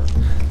on the roof.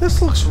 This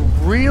looks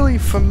really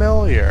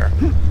familiar.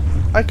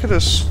 I could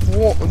have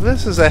sworn...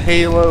 This is a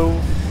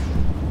Halo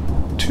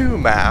 2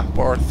 map,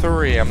 or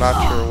 3, I'm not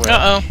sure which.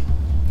 Uh-oh.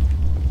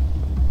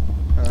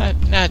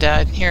 I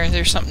died. Here,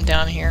 there's something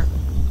down here.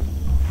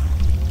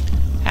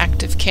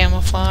 Active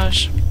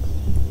camouflage.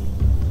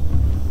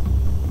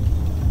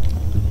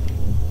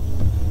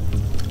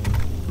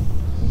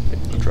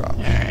 Drop.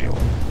 Alright.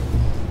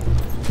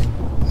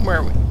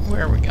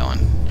 Where are we going?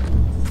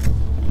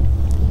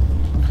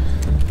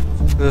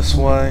 this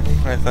way,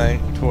 I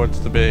think, towards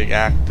the big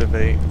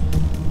activate.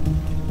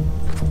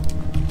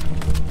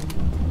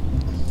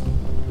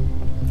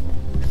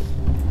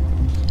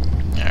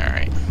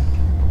 Alright.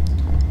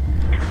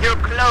 You're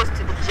close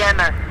to the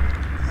jammer.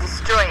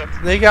 Destroy it.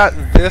 They got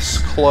this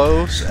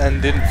close and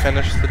didn't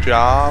finish the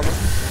job.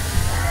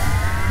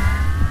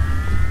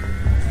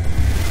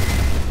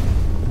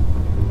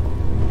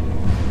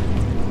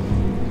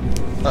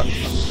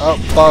 Oh,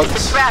 bugs.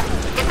 It's a trap.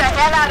 Get the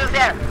hell out of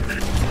there.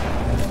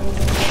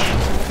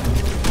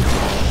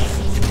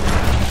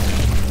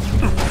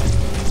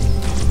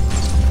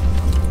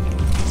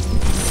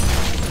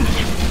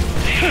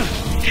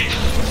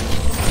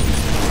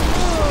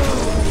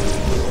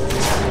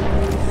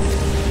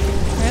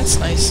 That's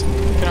nice. We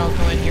can all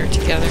go in here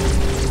together.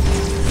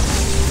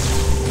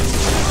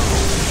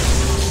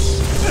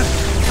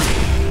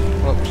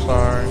 Oops,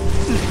 sorry.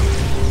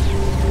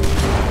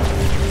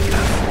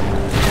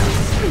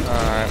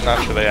 I'm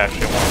not sure they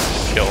actually want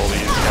to kill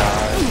these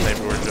guys.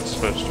 Maybe we're just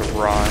supposed to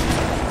run.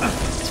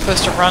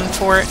 Supposed to run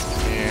for it?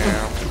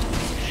 Yeah.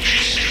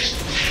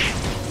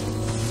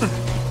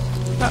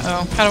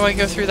 Uh-oh. How do I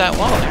go through that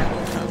wall there?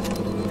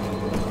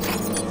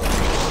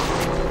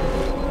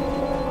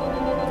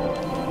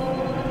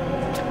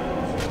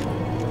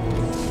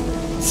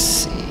 Let's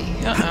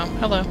see. Uh-oh.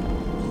 Hello.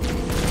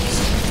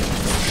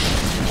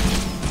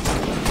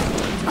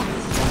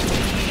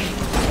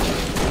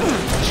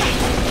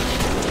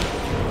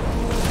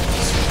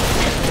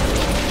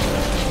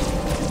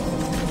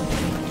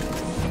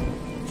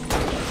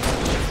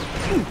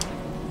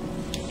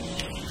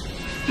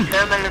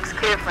 Thermal looks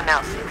clear for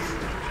now, 6.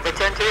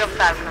 Return to your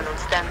Falcon and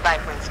stand by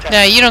for instructions.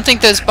 Now, you don't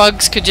think those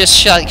bugs could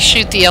just like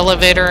shoot the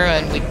elevator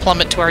and we'd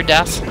plummet to our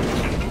death?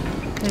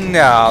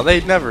 No,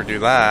 they'd never do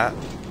that.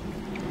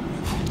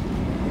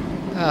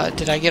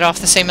 Did I get off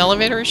the same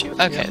elevator as you?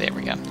 Okay, there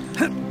we go.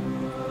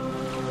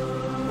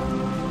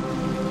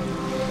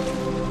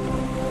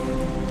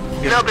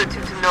 Noble 2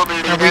 to Noble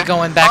Leader. Are we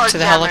going back All to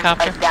the jammers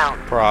helicopter? are down.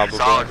 Probably.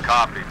 Solid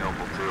copy,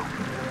 Noble 2.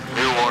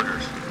 New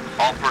orders.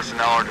 All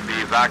personnel are to be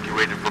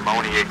evacuated from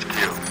Oni HQ.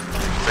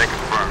 They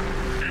confirm.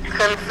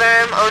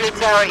 Confirm Oni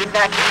Tower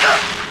evacuation.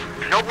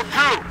 Noble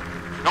 2!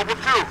 Noble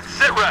 2,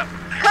 sit rep!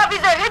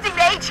 Copies are hitting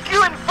the HQ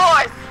in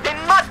force. They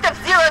must have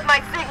zeroed my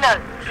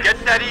signal.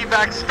 Get that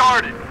evac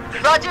started!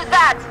 Roger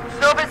that.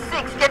 Noble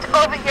 6, get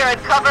over here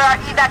and cover our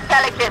evac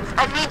pelicans.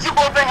 I need you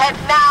overhead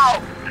now.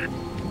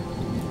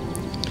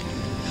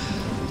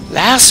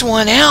 Last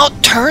one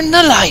out, turn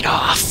the light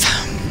off.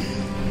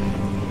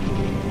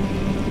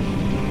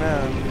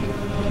 Man.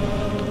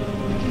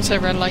 What's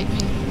that red light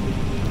mean?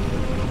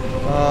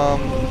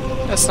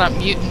 That's not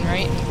mutant,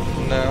 right?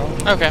 No.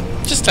 Okay,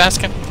 just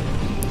asking.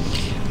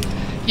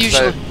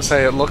 Usually,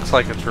 Say it looks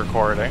like it's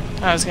recording.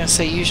 I was gonna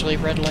say usually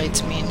red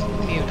lights mean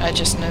mute. I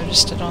just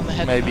noticed it on the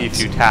headphones. Maybe if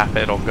you tap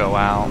it, it'll go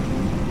out.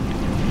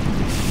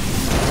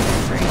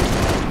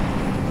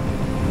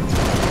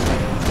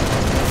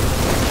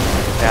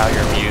 Now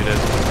you're muted.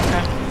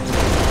 Okay.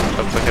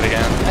 So click it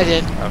again. I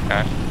did.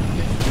 Okay.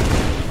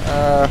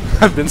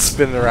 I've been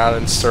spinning around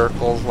in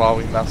circles while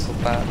we mess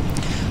with that.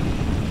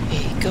 We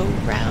go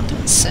round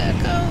in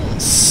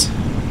circles.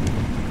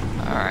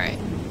 Alright.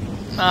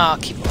 I'll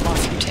keep them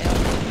off your tail.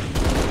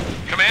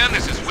 Command,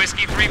 this is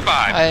Whiskey 3-5.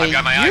 I've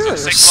got my eyes you're on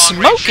 6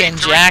 long-range smoking, shade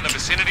turrets Jack. in the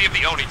vicinity of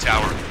the Oni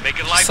Tower.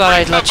 Making life Thought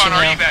I'd pretty let tough you on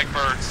our know. evac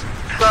birds.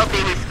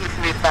 Copy Whiskey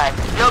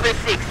 3-5. Noble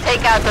 6,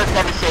 take out those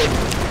heavy shades.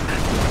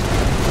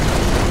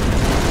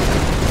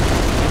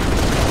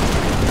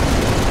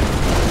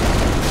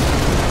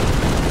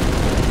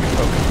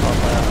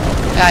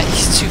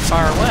 He's too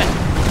far away.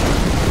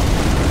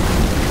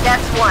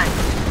 That's one.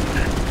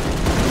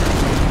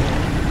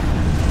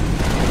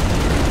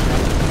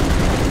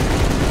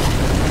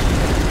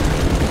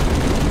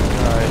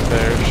 Alright,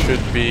 there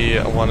should be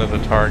one of the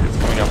targets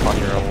coming up on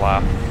your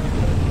left.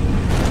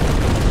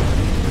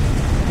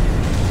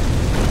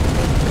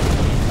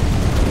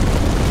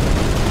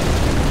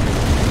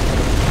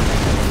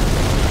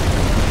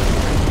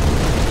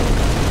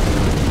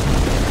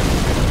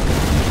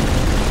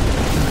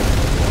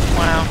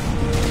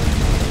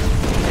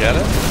 Get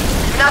it?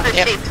 Another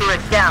shade turret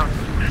down.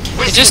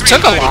 It just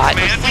took a lot.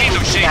 Command, we need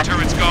those shade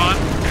turrets gone.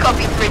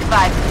 Copy 3-5.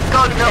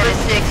 Go to Noble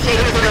 6. Shade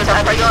turrets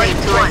are priority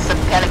to us so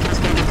pelicans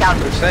can be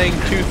counted. They're saying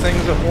two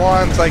things at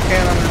once. I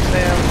can't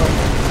understand them.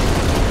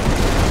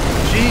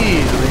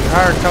 Jeez, the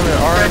entire coming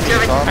army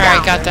is on.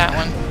 Alright, got that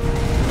one.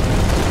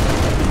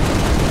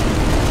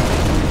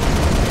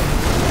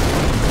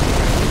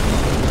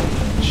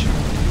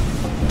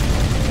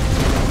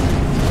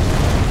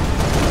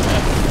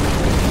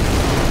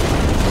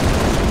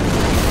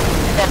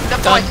 That's the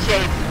Done. point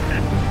shade.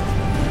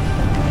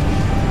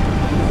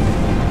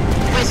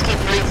 Whiskey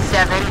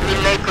 3-7, we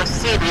may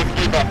proceed with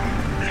evac.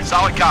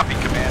 Solid copy,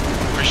 Command.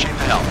 Appreciate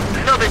the help.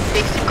 Noble 6,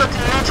 you've got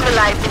to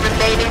neutralize the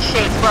remaining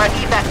shades for our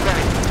evac burn.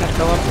 Gotta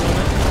go up a little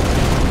bit.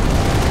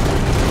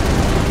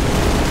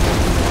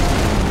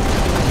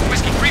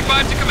 Whiskey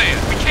 3-5 to Command.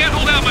 We can't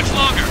hold out much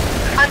longer.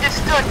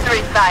 Understood,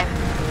 3-5.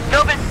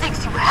 Noble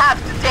 6, you have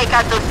to take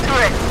out those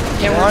turrets.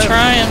 Yeah, we're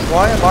trying.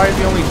 Why am I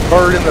the only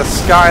bird in the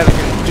sky that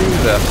can do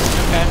this?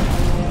 Okay.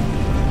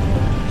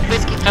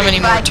 How many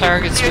more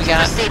targets we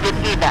got?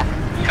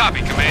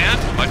 Copy, Command.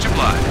 Much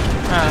obliged.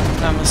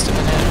 That must have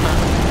been it, huh?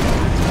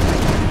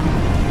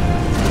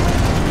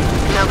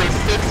 Number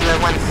 6, you're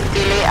one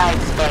stilly, I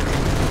expect.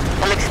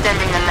 I'm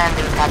extending the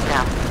landing pad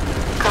now.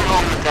 Come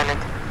home,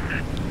 Lieutenant.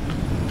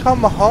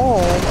 Come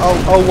home?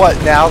 Oh,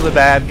 what? Now the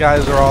bad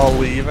guys are all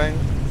leaving?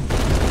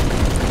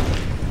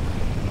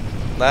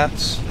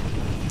 That's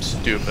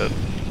stupid,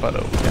 but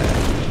okay.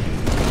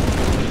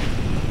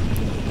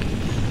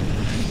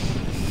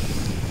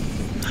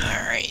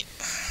 Alright.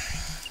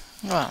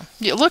 Well,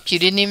 look, you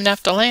didn't even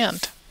have to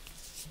land.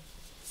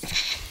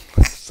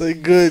 So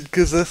good,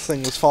 because this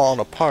thing was falling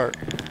apart.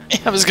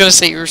 I was gonna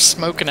say you were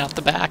smoking out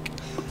the back.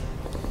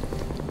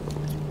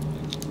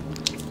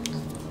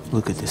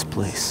 Look at this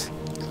place.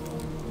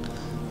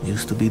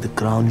 Used to be the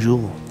crown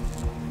jewel.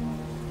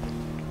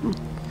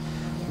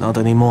 Not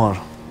anymore.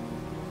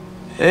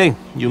 Hey,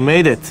 you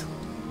made it.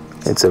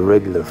 It's a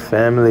regular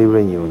family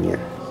reunion.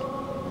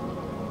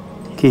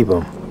 Keep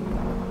him.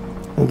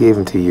 I gave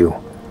him to you.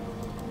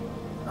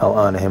 I'll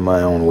honor him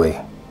my own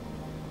way.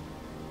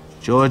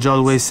 George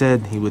always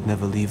said he would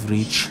never leave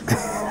Reach.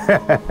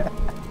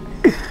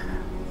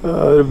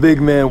 The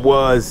big man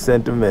was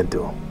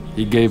sentimental.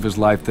 He gave his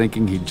life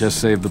thinking he'd just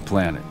save the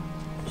planet.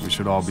 We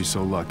should all be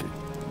so lucky.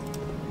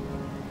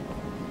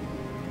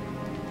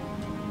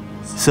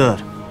 Sir,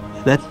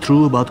 that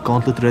true about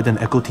Gauntlet Red and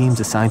Echo teams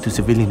assigned to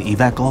civilian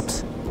evac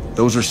ops?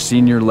 Those are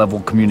senior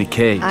level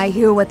communiques. I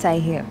hear what I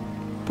hear.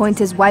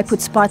 Point is, why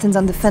put Spartans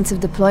on defensive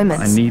deployments?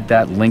 I need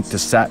that link to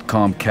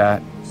SATCOM,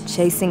 Cat.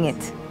 Chasing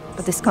it.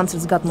 But this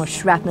console's got more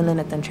shrapnel in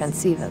it than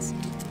transceivers.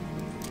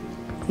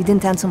 You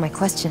didn't answer my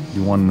question.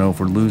 You want to know if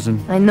we're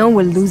losing? I know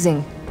we're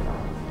losing.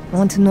 I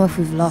want to know if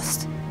we've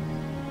lost.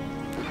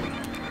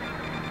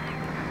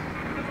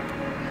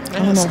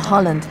 Colonel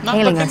Holland,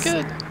 hailing us.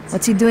 Good.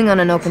 What's he doing on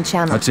an open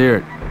channel? Let's hear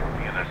it.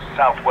 In the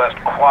southwest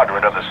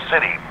quadrant of the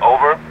city.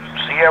 Over.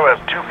 Sierra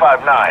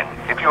 259.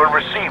 If you are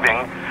receiving,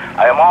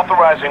 I am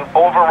authorizing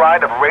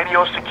override of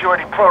radio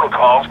security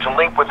protocols to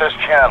link with this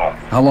channel.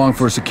 How long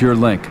for a secure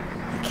link?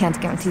 I can't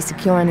guarantee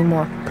secure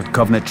anymore. Could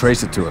Covenant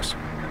trace it to us?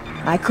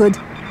 I could.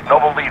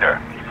 Noble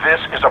Leader,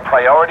 this is a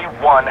Priority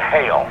 1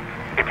 hail.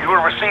 If you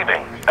are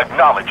receiving,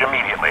 acknowledge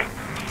immediately.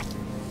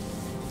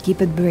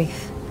 Keep it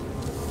brief.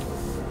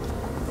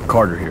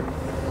 Carter here.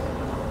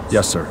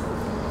 Yes, sir.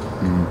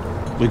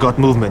 We got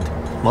movement.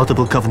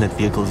 Multiple Covenant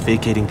vehicles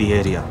vacating the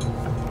area.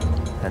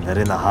 And they're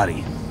in a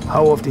hurry.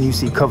 How often you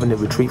see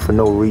Covenant retreat for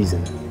no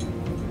reason?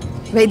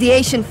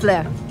 Radiation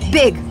flare.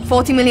 Big.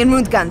 40 million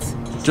root guns.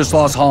 Just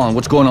lost Holland.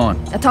 What's going on?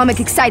 Atomic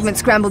excitement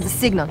scrambled the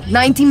signal.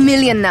 90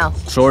 million now.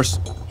 Source?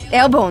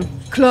 Airborne.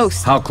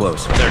 Close. How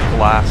close? They're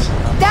glass.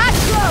 That's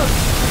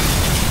close!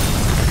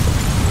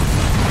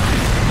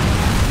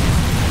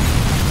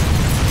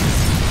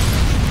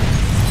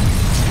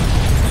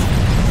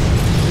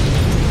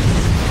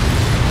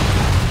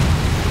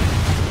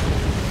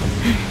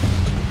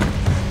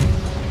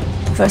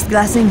 First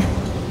glassing?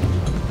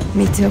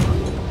 Me too.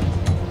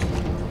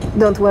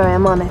 Don't worry,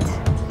 I'm on it.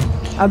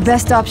 Our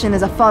best option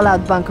is a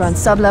fallout bunker on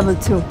sub-level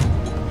 2.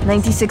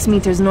 96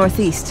 meters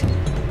northeast.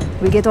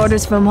 We get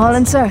orders from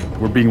Holland, sir?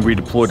 We're being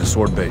redeployed to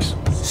Sword Base.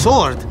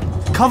 Sword?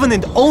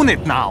 Covenant own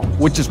it now!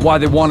 Which is why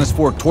they want us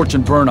for a torch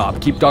and burn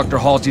op. Keep Dr.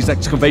 Halsey's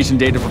excavation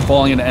data from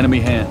falling into enemy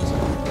hands.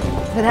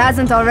 If it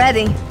hasn't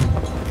already.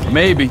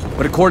 Maybe,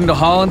 but according to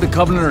Holland, the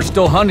Covenant are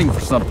still hunting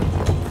for something.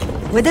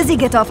 Where does he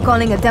get off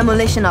calling a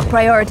demolition a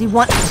Priority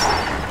 1?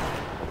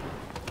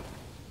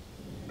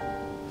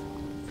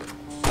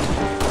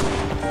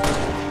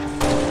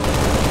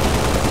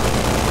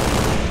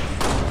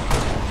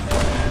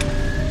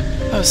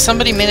 Oh,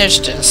 somebody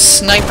managed a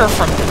sniper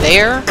from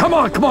there? Come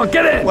on,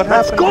 get in! What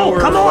happened to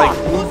our, like,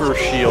 Uber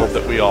shield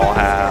that we all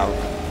have?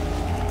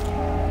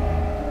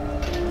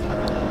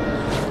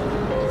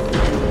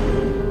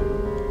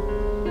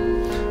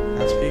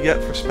 That's what you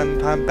get for spending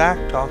time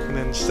back talking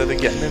instead of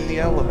getting in the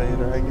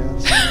elevator, I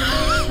guess.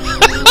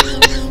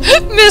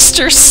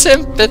 Mr.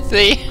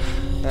 Sympathy.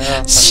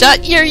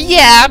 Shut your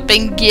yap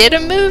and get a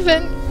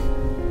moving.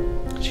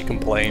 She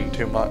complained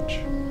too much.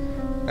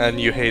 And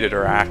you hated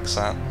her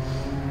accent.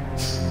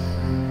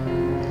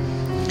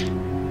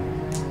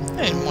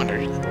 I didn't want her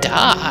to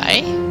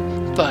die,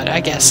 but I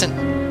guess in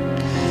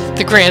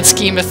the grand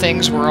scheme of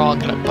things, we're all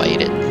gonna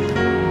bite it.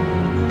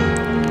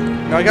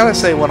 Now I gotta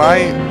say, when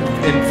I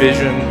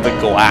envisioned the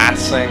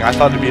glassing, I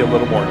thought it'd be a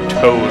little more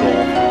total.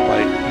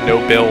 Like, no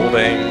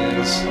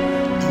buildings,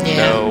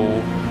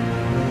 no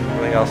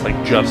anything else,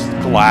 like just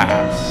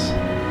glass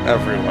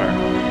everywhere.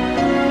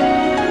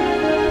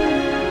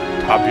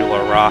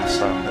 Tabula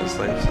rasa, as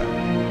they say.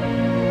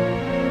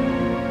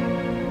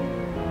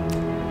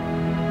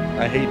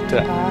 I hate to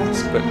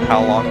ask, but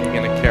how long are you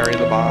going to carry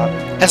the bot?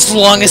 As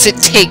long as it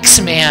takes,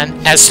 man.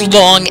 As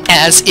long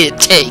as it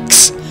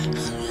takes.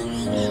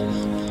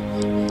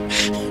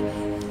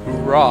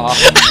 Hoorah.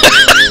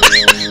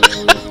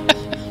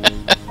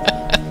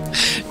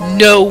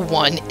 No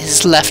one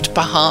is left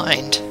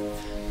behind.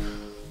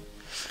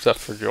 Except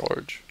for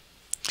George.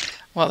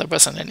 Well, there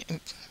wasn't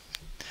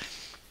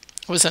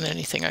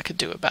anything I could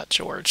do about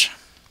George.